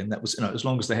recipe, and that was, as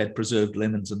long as they had preserved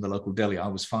lemons in the local deli, I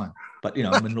was fine. But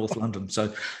I'm in North London,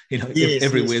 so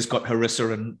everywhere's got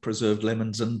harissa and preserved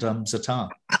lemons and za'atar.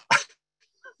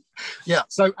 Yeah.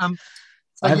 So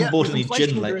I haven't bought any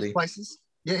gin lately. Places.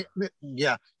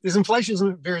 Yeah. There's inflation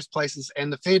in various places,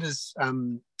 and the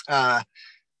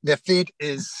Fed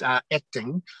is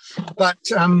acting. But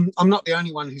I'm not the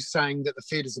only one who's saying that the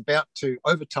Fed is about to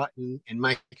over-tighten and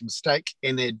make a mistake,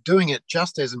 and they're doing it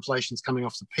just as inflation's coming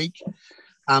off the peak.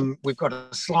 We've got a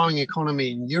slowing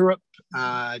economy in Europe.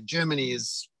 Germany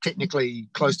is technically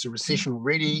close to recession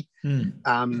already.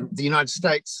 The United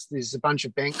States, there's a bunch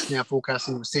of banks now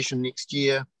forecasting a recession next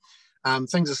year.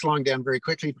 Things are slowing down very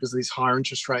quickly because of these higher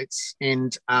interest rates.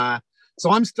 And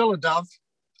so I'm still a dove.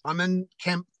 I'm in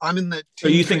the. So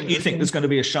you think there's going to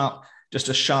be a sharp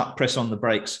press on the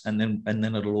brakes, and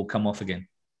then it'll all come off again?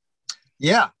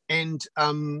 Yeah, and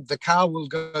the car will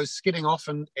go skidding off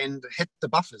and hit the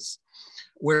buffers,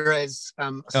 whereas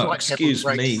excuse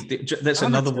me, that's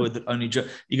another word that only you're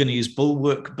going to use: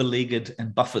 bulwark, beleaguered,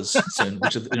 and buffers soon,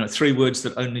 which are 3 words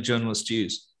that only journalists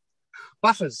use.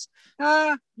 Buffers,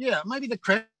 maybe the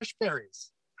crash barriers.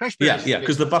 Yeah,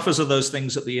 because the buffers are those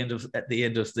things at the end of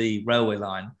the railway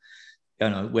line,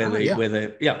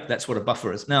 that's what a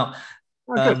buffer is. Now,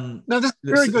 no, that's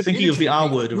very good. Thinking of the R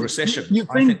word of recession, you've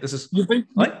been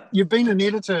an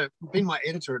editor, been my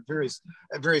editor at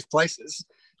various places.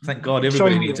 Thank God,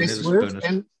 everybody needs an editor.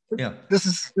 And this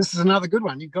is another good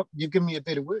one. You've given me a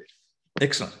better word.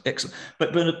 Excellent, excellent.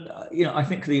 But I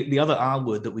think the other R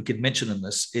word that we could mention in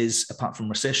this is, apart from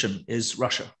recession, is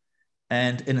Russia.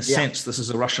 And in a sense, this is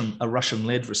a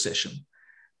Russian-led recession.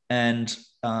 And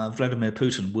Vladimir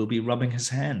Putin will be rubbing his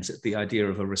hands at the idea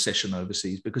of a recession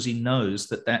overseas, because he knows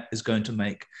that is going to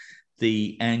make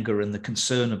the anger and the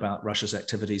concern about Russia's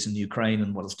activities in Ukraine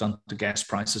and what it's done to gas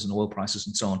prices and oil prices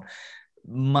and so on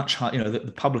much higher.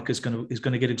 The public is going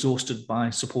to get exhausted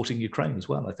by supporting Ukraine as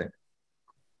well, I think.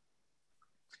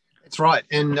 That's right.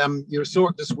 And you saw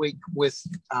it this week with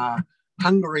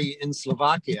Hungary and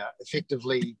Slovakia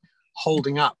effectively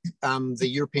holding up the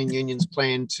European Union's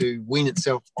plan to wean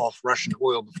itself off Russian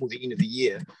oil before the end of the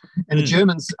year. And the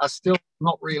Germans are still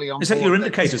not really on board. Is that your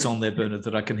indicators on there, Bernard,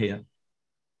 that I can hear?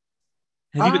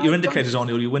 Have you got your indicators on,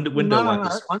 or your window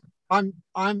wipers? No.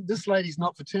 I'm. This lady's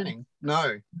not for turning.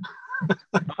 No.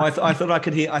 I thought I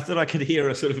could hear. I thought I could hear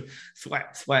a sort of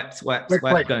thwack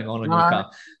going on in your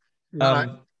car.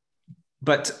 No.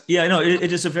 But yeah, no,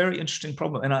 it is a very interesting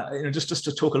problem. And just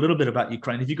to talk a little bit about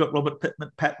Ukraine, have you got Robert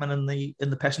Patman in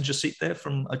the passenger seat there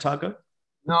from Otago?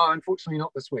 No, unfortunately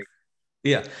not this week.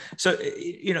 Yeah, so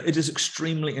it is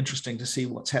extremely interesting to see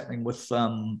what's happening with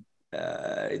the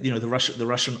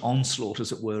Russian onslaught,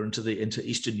 as it were, into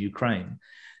eastern Ukraine,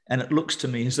 and it looks to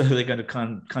me as though they're going to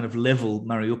kind of level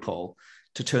Mariupol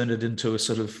to turn it into a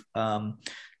sort of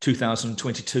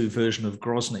 2022 version of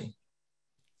Grozny.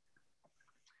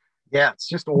 Yeah, it's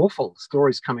just awful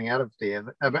stories coming out of there.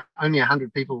 Only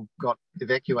 100 people got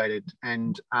evacuated,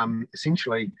 and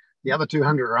essentially the other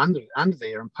 200 are under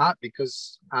there, in part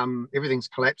because everything's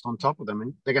collapsed on top of them,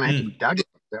 and they're going to have to be dug. Is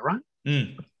that right?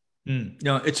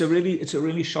 No, it's a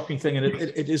really shocking thing, and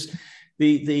it is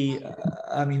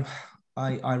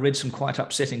I read some quite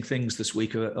upsetting things this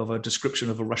week of a description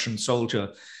of a Russian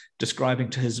soldier describing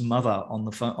to his mother on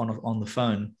the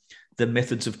phone the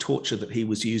methods of torture that he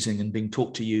was using and being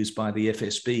taught to use by the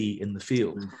FSB in the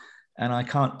field. And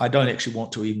I don't actually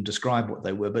want to even describe what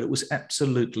they were, but it was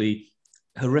absolutely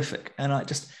horrific. And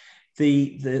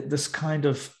this kind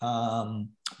of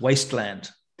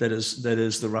wasteland that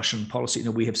is the Russian policy.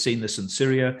 We have seen this in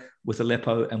Syria with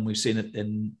Aleppo, and we've seen it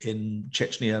in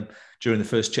Chechnya during the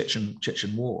first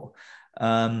Chechen war.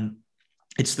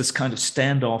 It's this kind of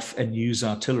standoff and use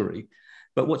artillery.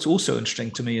 But what's also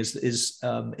interesting to me is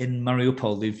in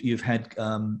Mariupol, you've had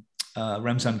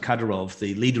Ramzan Kadyrov,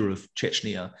 the leader of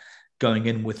Chechnya, going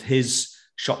in with his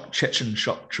Chechen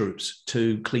shock troops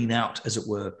to clean out, as it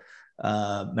were,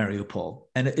 Mariupol,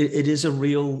 and it is a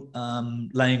real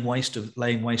laying waste of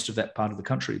that part of the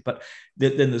country. But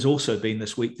then there's also been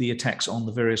this week the attacks on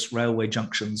the various railway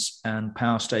junctions and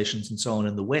power stations and so on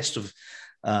in the west of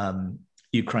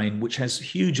Ukraine, which has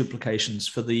huge implications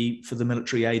for the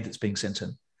military aid that's being sent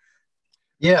in.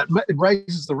 Yeah, it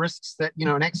raises the risks that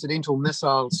an accidental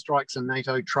missile strikes a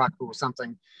NATO truck or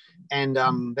something, and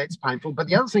that's painful. But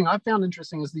the other thing I found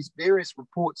interesting is these various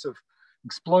reports of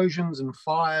explosions and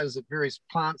fires at various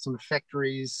plants and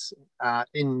factories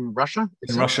in Russia.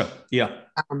 Yeah.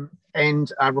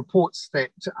 And reports that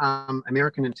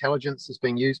American intelligence is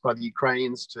being used by the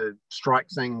Ukrainians to strike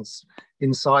things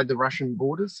inside the Russian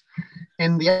borders.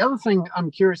 And the other thing I'm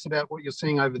curious about what you're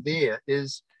seeing over there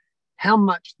is how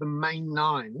much the Main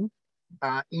Nine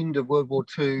end of World War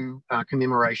II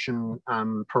commemoration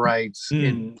parades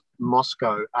in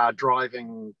Moscow are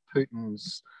driving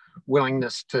Putin's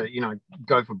willingness to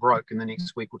go for broke in the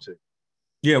next week or two.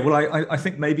 Yeah, well, I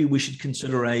think maybe we should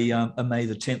consider a May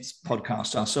the 10th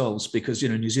podcast ourselves, because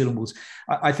New Zealand will.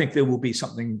 I think there will be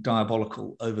something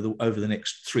diabolical over the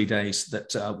next 3 days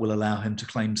that will allow him to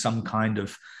claim some kind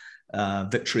of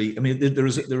victory. I mean, there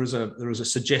is a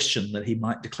suggestion that he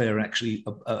might declare it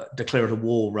a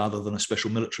war rather than a special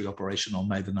military operation on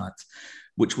May the 9th,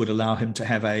 which would allow him to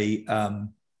have a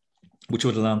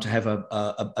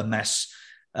mass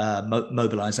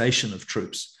mobilization of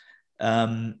troops.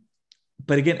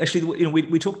 But again, actually,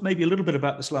 we talked maybe a little bit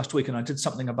about this last week, and I did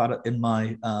something about it in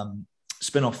my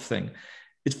spin-off thing.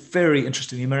 It's very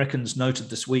interesting. The Americans noted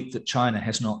this week that China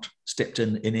has not stepped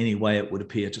in any way, it would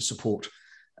appear, to support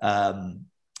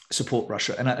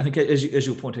Russia. And I think, as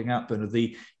you're pointing out, Bernard,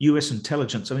 the US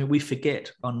intelligence, I mean, we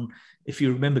forget if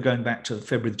you remember going back to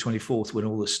February the 24th when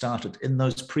all this started, in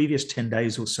those previous 10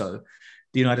 days or so,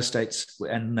 the United States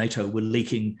and NATO were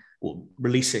leaking or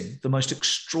releasing the most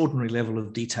extraordinary level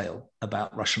of detail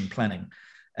about Russian planning.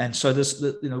 And so there's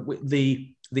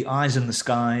the eyes in the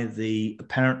sky, the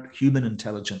apparent human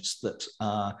intelligence that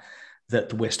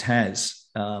the West has,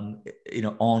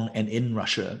 on and in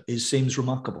Russia seems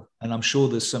remarkable. And I'm sure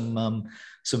there's some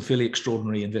fairly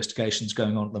extraordinary investigations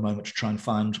going on at the moment to try and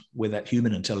find where that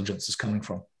human intelligence is coming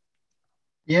from.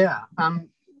 Yeah.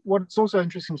 what's also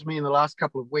interesting to me in the last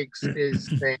couple of weeks is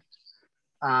that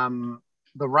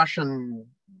the Russian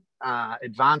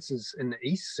advances in the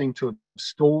east seem to have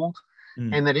stalled,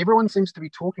 and that everyone seems to be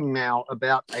talking now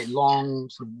about a long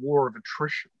sort of war of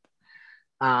attrition,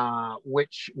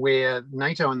 where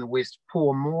NATO and the West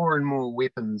pour more and more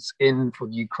weapons in for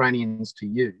the Ukrainians to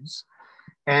use.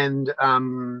 And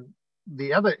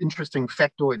the other interesting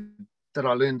factoid that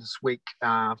I learned this week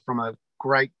from a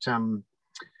great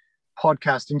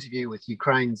podcast interview with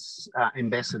Ukraine's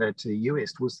ambassador to the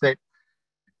US was that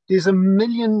there's 1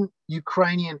 million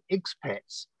Ukrainian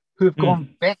expats who have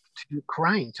gone back to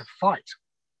Ukraine to fight.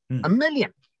 1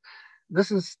 million.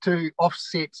 This is to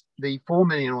offset the 4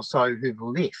 million or so who've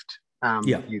left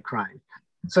Ukraine.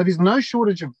 So there's no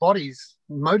shortage of bodies,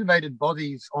 motivated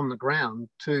bodies on the ground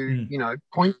to,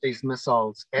 point these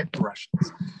missiles at the Russians.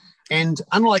 And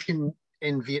unlike in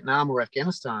Vietnam or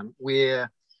Afghanistan,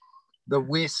 where the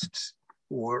West,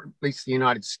 or at least the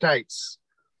United States,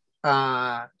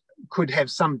 could have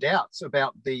some doubts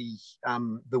about the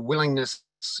willingness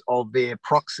of their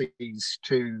proxies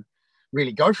to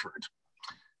really go for it.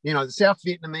 The South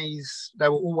Vietnamese, they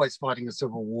were always fighting a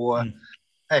civil war.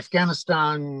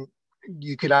 Afghanistan,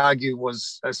 you could argue,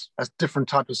 was a different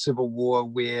type of civil war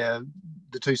where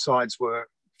the two sides were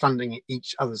funding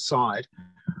each other's side.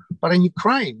 But in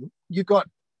Ukraine, you've got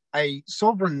a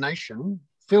sovereign nation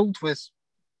filled with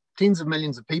tens of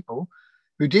millions of people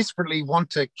who desperately want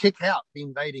to kick out the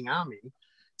invading army.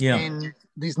 Yeah. And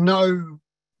there's no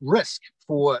risk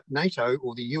for NATO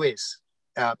or the US,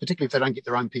 particularly if they don't get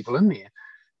their own people in there,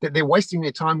 that they're wasting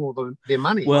their time or their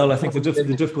money. Well, I think the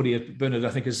difficulty, Bernard, I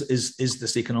think is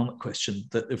this economic question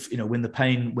that if when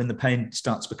the pain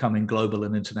starts becoming global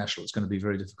and international, it's going to be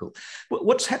very difficult.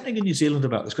 What's happening in New Zealand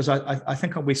about this? Because I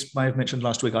think we may have mentioned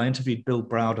last week, I interviewed Bill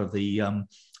Browder,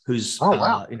 who's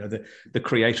the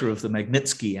creator of the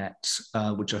Magnitsky Acts,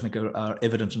 which I think are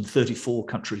evident in 34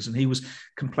 countries, and he was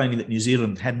complaining that New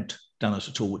Zealand hadn't done it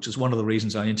at all, which is one of the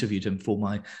reasons I interviewed him for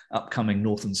my upcoming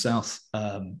North and South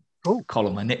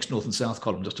column, my next North and South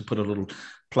column, just to put a little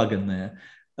plug in there.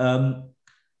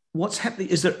 What's happening?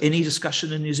 Is there any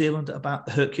discussion in New Zealand about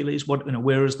the Hercules?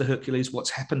 Where is the Hercules?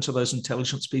 What's happened to those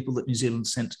intelligence people that New Zealand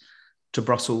sent to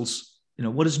Brussels?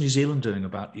 What is New Zealand doing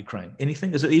about Ukraine?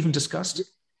 Anything? Is it even discussed?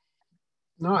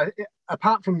 No,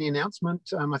 apart from the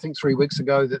announcement, I think 3 weeks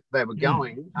ago that they were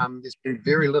going, there's been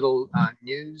very little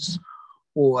news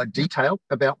or detail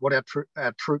about what our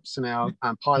troops and our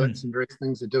pilots and various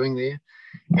things are doing there.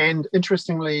 And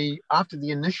interestingly, after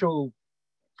the initial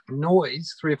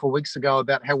noise 3 or 4 weeks ago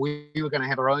about how we were going to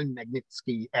have our own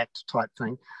Magnitsky Act type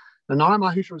thing, the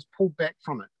Nanaima was pulled back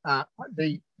from it.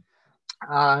 The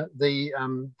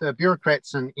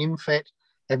bureaucrats in MFAT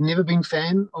have never been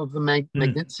fan of the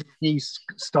Magnitsky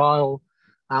style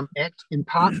act, in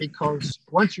part because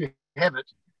once you have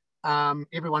it,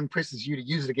 everyone presses you to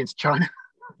use it against China.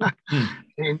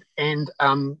 And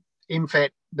MFAT,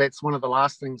 that's one of the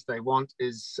last things they want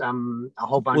is a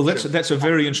whole bunch. Well, that's a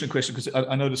very interesting question, because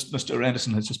I noticed Mr.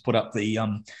 Anderson has just put up the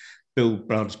Bill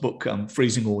Browder's book,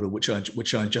 Freezing Order, which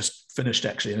I just finished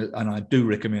actually, and I do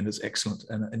recommend. It's excellent,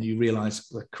 and you realise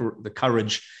the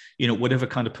courage, whatever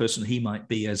kind of person he might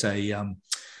be as a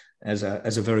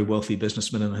very wealthy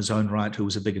businessman in his own right, who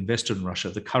was a big investor in Russia,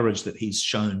 the courage that he's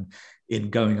shown in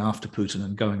going after Putin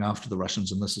and going after the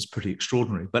Russians, and this is pretty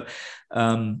extraordinary. But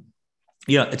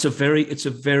it's a very,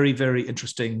 very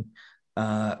interesting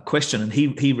question, and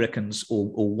he reckons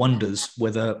or wonders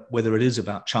whether it is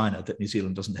about China that New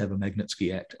Zealand doesn't have a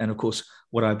Magnitsky Act. And of course,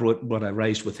 what I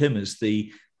raised with him is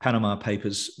the Panama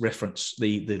Papers reference.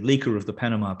 The leaker of the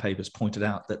Panama Papers pointed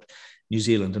out that New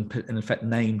Zealand, and in fact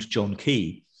named John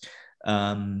Key,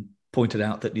 pointed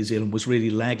out that New Zealand was really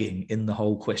lagging in the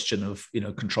whole question of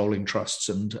controlling trusts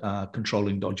and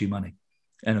controlling dodgy money,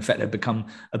 and in fact had become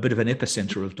a bit of an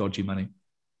epicenter of dodgy money.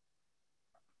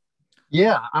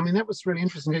 Yeah, I mean, that was really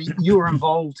interesting. You were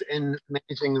involved in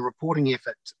managing the reporting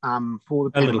effort for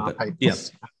the Panama Papers. Yeah,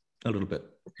 a little bit.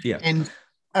 Yeah, and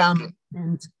I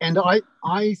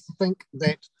think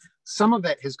that some of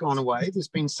that has gone away. There's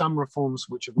been some reforms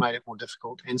which have made it more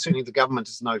difficult, and certainly the government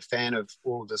is no fan of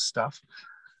all of this stuff.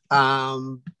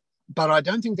 But I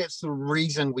don't think that's the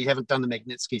reason we haven't done the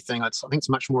Magnitsky thing. I think it's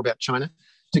much more about China.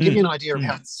 To give you an idea of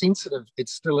how sensitive it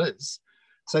still is,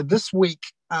 so this week,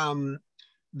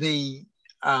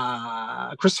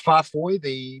 Christopher Foy,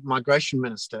 the migration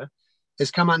minister,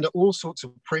 has come under all sorts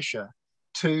of pressure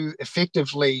to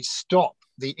effectively stop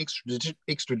the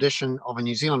extradition of a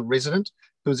New Zealand resident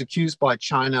who was accused by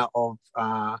China of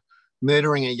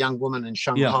murdering a young woman in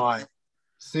Shanghai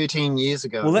 13 years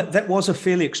ago. Well, that was a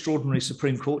fairly extraordinary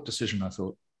Supreme Court decision, I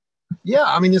thought. Yeah,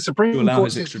 I mean, the to Supreme allow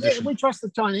Court his says, yeah, extradition. we trust the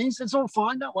Chinese. It's all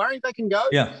fine. Don't worry. They can go.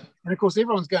 Yeah. And of course,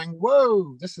 everyone's going,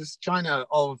 whoa, this is China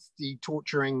of the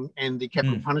torturing and the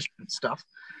capital punishment stuff.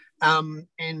 And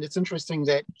it's interesting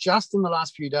that just in the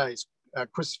last few days,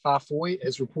 Chris Farfoy,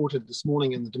 as reported this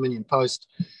morning in the Dominion Post,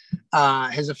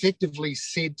 has effectively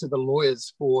said to the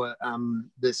lawyers for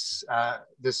this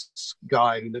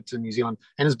guy who lived in New Zealand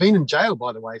and has been in jail,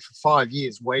 by the way, for 5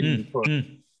 years waiting for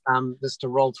this to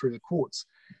roll through the courts,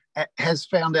 has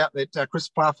found out that Chris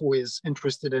Farfoy is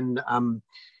interested in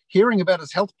hearing about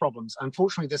his health problems.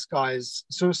 Unfortunately, this guy is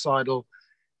suicidal,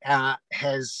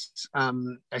 has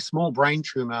a small brain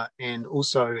tumor, and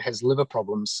also has liver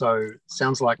problems. So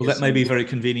sounds like that may be very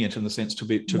convenient in the sense to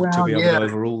be able to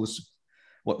overrule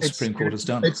what the Supreme Court has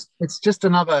done. It's just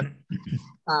another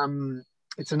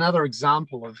it's another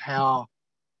example of how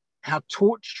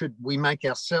tortured we make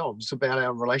ourselves about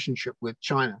our relationship with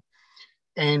China,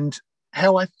 and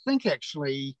how I think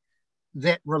actually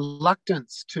that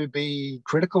reluctance to be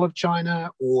critical of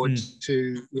China or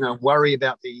to worry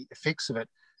about the effects of it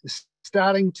is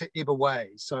starting to ebb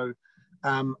away. So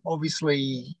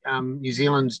obviously New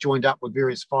Zealand's joined up with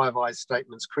various Five Eyes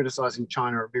statements criticising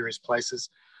China at various places.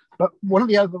 But one of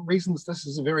the other reasons this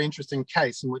is a very interesting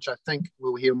case, in which I think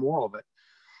we'll hear more of it,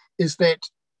 is that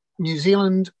New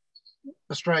Zealand,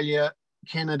 Australia,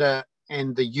 Canada,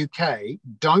 and the UK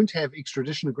don't have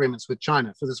extradition agreements with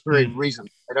China for this very reason.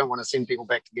 They don't want to send people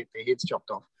back to get their heads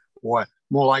chopped off, or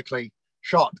more likely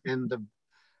shot, and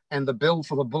the bill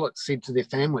for the bullets sent to their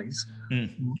families,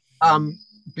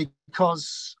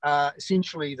 because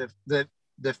essentially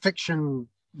the fiction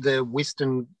the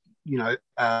Western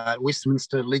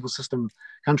Westminster legal system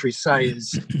countries say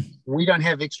is, we don't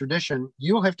have extradition,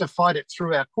 you'll have to fight it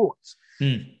through our courts.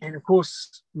 And of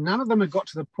course, none of them have got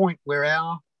to the point where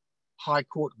our High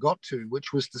Court got to,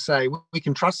 which was to say we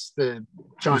can trust the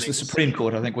Chinese. It was the Supreme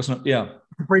Court, I think, wasn't it? Yeah.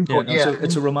 Supreme Court, yeah.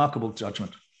 It's a remarkable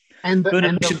judgment.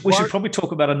 We should probably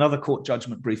talk about another court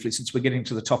judgment briefly, since we're getting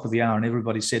to the top of the hour, and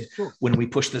everybody said when we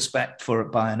push this by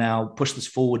an hour, push this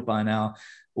forward by an hour,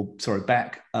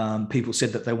 back, people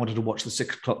said that they wanted to watch the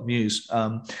 6 o'clock news.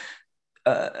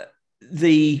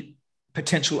 The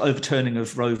potential overturning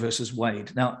of Roe versus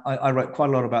Wade. Now, I wrote quite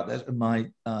a lot about that in my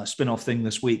spin-off thing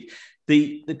this week.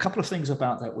 The couple of things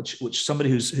about that, which somebody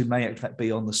who may in fact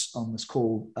be on this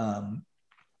call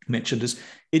mentioned, is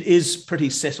it is pretty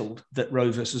settled that Roe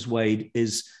versus Wade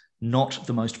is not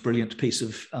the most brilliant piece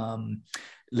of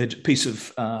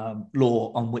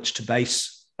law on which to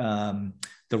base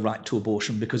the right to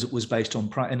abortion, because it was based on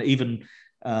and even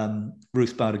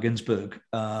Ruth Bader Ginsburg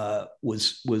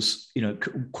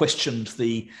questioned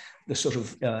the sort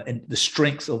of the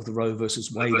strength of the Roe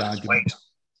versus Wade argument,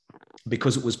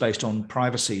 because it was based on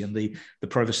privacy and the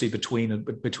privacy between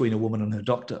a woman and her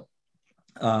doctor,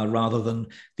 rather than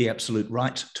the absolute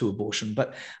right to abortion.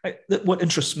 But what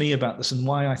interests me about this, and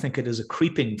why I think it is a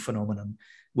creeping phenomenon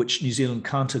which New Zealand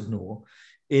can't ignore,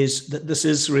 is that this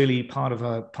is really part of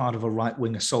a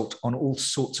right-wing assault on all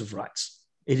sorts of rights.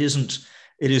 It isn't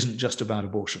just about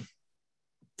abortion.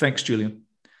 Thanks, Julian.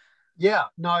 Yeah,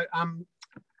 no,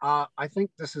 I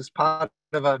think this is part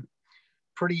of a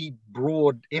pretty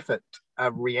broad effort,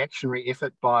 a reactionary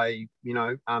effort by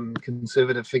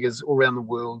conservative figures all around the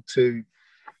world to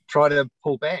try to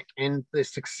pull back, and the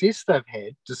success they've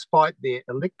had, despite their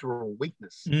electoral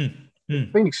weakness,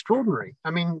 it's been extraordinary.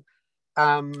 I mean,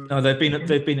 no, they've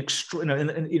been extraordinary,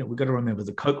 and we've got to remember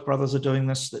the Koch brothers are doing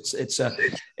this. It's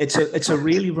a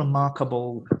really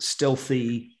remarkable,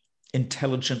 stealthy,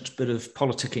 intelligent bit of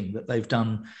politicking that they've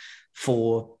done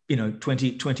for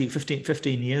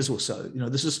 15 years or so.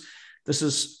 This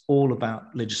is all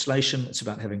about legislation. It's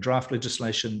about having draft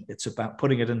legislation. It's about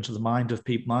putting it into the minds of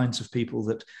people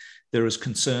that there is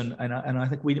concern, and I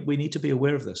think we need to be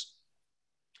aware of this.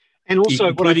 And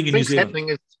also, what I think is happening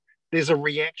is there's a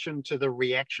reaction to the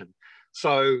reaction.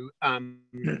 So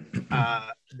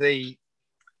the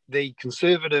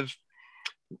conservative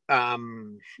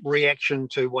reaction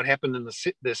to what happened in the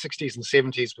 60s and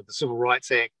 70s with the Civil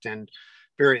Rights Act and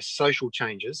various social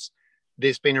changes,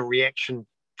 there's been a reaction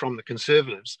from the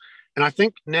conservatives. And I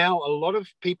think now a lot of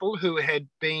people who had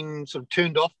been sort of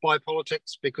turned off by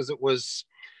politics because it was,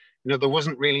 there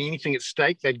wasn't really anything at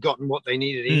stake, they'd gotten what they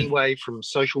needed anyway from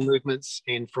social movements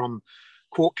and from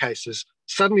court cases,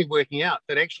 suddenly working out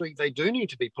that actually they do need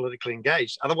to be politically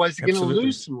engaged. Otherwise, they're going to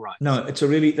lose some rights. No, that's a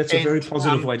very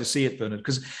positive way to see it, Bernard,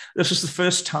 because this is the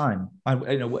first time.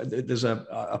 There's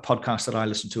a podcast that I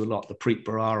listen to a lot, the Preet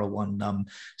Bharara one,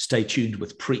 Stay Tuned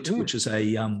with Preet, which is a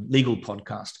legal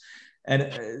podcast.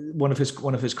 And one of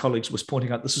his colleagues was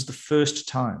pointing out this is the first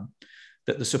time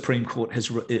that the Supreme Court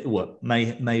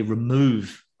may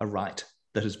remove a right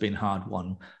that has been hard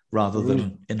won rather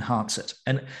than enhance it.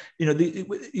 And,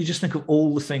 you just think of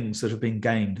all the things that have been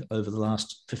gained over the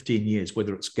last 15 years,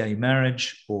 whether it's gay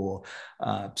marriage or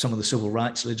some of the civil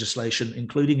rights legislation,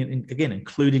 including in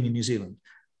New Zealand.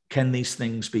 Can these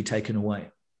things be taken away,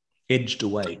 edged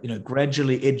away,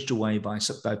 gradually edged away by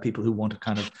people who want a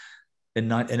kind of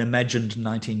an imagined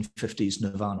 1950s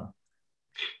nirvana?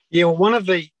 Yeah, well, one of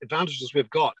the advantages we've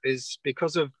got is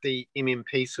because of the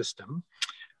MMP system,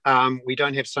 we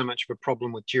don't have so much of a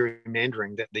problem with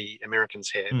gerrymandering that the Americans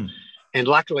have. And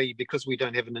luckily, because we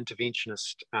don't have an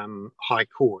interventionist high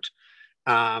court,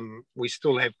 we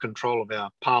still have control of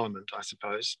our parliament, I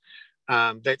suppose.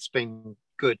 That's been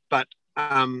good. But,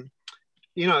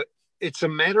 it's a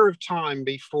matter of time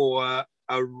before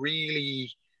a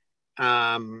really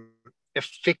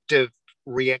effective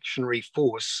reactionary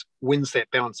force wins that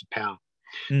balance of power.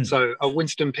 So a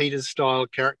Winston Peters style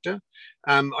character.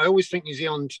 I always think New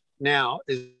Zealand now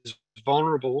is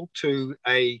vulnerable to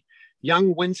a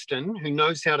young Winston who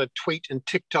knows how to tweet and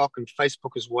TikTok and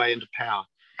Facebook his way into power.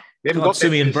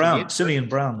 Simeon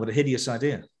Brown with a hideous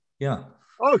idea. Yeah.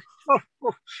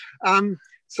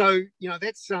 So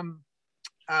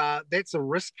that's a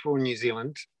risk for New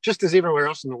Zealand, just as everywhere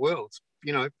else in the world.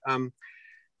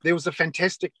 There was a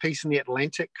fantastic piece in the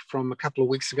Atlantic from a couple of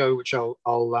weeks ago, which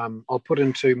I'll put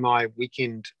into my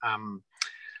weekend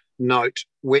note,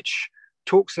 which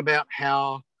talks about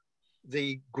how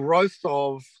the growth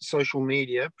of social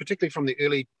media, particularly from the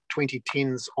early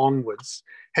 2010s onwards,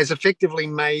 has effectively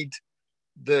made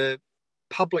the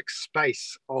public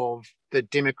space of the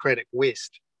democratic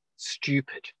West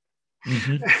stupid,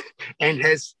 and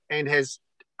has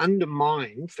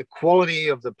undermined the quality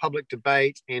of the public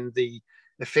debate and the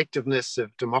effectiveness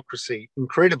of democracy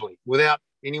incredibly, without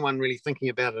anyone really thinking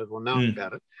about it or knowing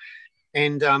about it.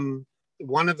 And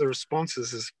one of the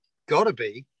responses has got to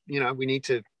be, we need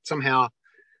to somehow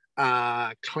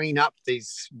clean up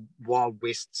these wild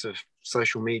wests of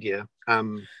social media.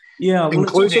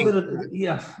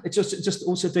 It's just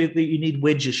also that you need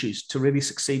wedge issues to really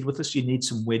succeed with this. You need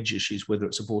some wedge issues, whether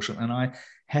it's abortion. And I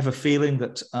have a feeling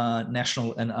that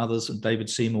National and others, and David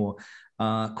Seymour,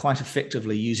 quite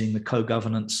effectively using the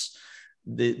co-governance,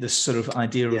 this sort of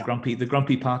idea of the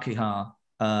grumpy Pākehā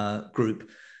group.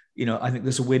 I think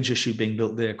there's a wedge issue being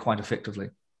built there quite effectively.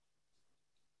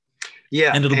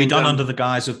 Yeah, and it'll be done under the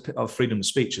guise of freedom of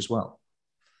speech as well.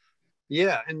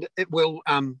 Yeah, and it will.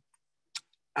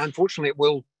 Unfortunately, it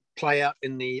will play out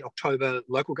in the October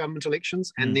local government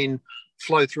elections, and then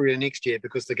flow through to next year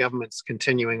because the government's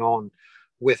continuing on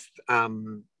with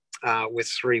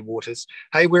Three Waters.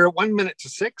 Hey, we're at 1 minute to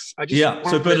 6.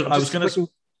 So Bernard, I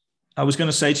was going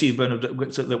to say to you, Bernard,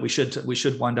 that we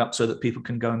should wind up so that people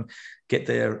can go and get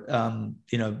their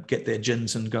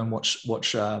gins and go and watch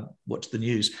the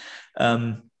news.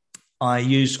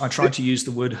 I tried to use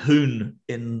the word hoon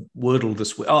in Wordle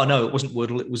this week. Oh no, it wasn't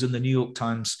Wordle. It was in the New York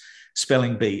Times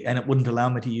spelling bee, and it wouldn't allow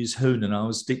me to use hoon, and I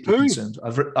was deeply concerned.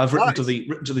 I've written to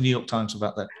the New York Times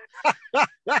about that.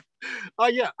 Oh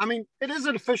yeah, I mean, it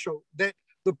isn't official that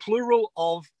the plural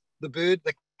of the bird,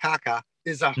 the kaka,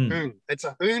 is a hoon. It's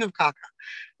a hoon of kaka.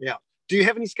 Yeah. Do you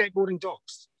have any skateboarding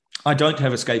dogs? I don't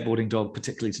have a skateboarding dog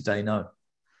particularly today. No.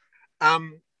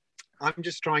 I'm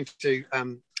just trying to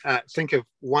think of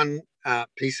one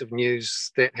piece of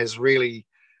news that has really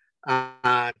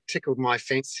tickled my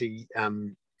fancy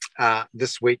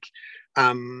this week.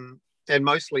 And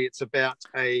mostly it's about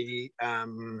a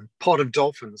pod of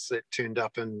dolphins that turned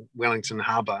up in Wellington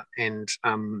Harbour and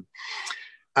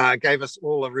gave us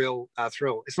all a real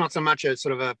thrill. It's not so much a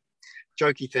sort of a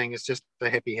jokey thing, it's just a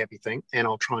happy thing. And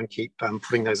I'll try and keep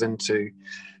putting those into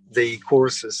the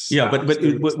choruses. Yeah, but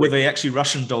were they actually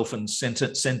Russian dolphins sent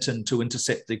in to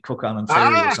intercept the Cook Island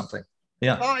ferry or something?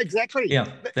 Yeah. Oh, exactly. Yeah.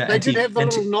 They did have the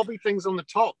little knobby things on the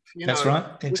top. That's right.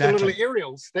 Exactly. With the little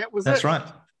aerials. That's right.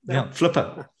 Yeah.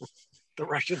 Flipper. The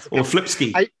Russians. Or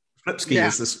Flipski. Flipski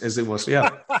as it was. Yeah.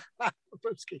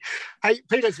 Flipski. Hey,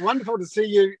 Peter, it's wonderful to see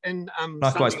you in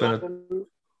likewise, Bernard.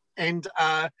 And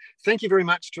thank you very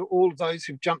much to all of those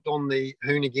who've jumped on the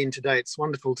Hoon again today. It's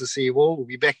wonderful to see you all. We'll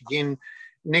be back again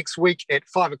next week at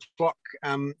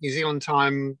 5:00 New Zealand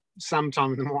time,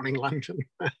 sometime in the morning, London.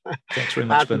 Thanks very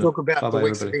much, to talk about the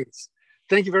week's events.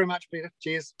 Thank you very much, Peter.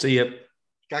 Cheers. See you.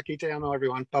 Ka kite anō,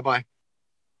 everyone. Bye-bye.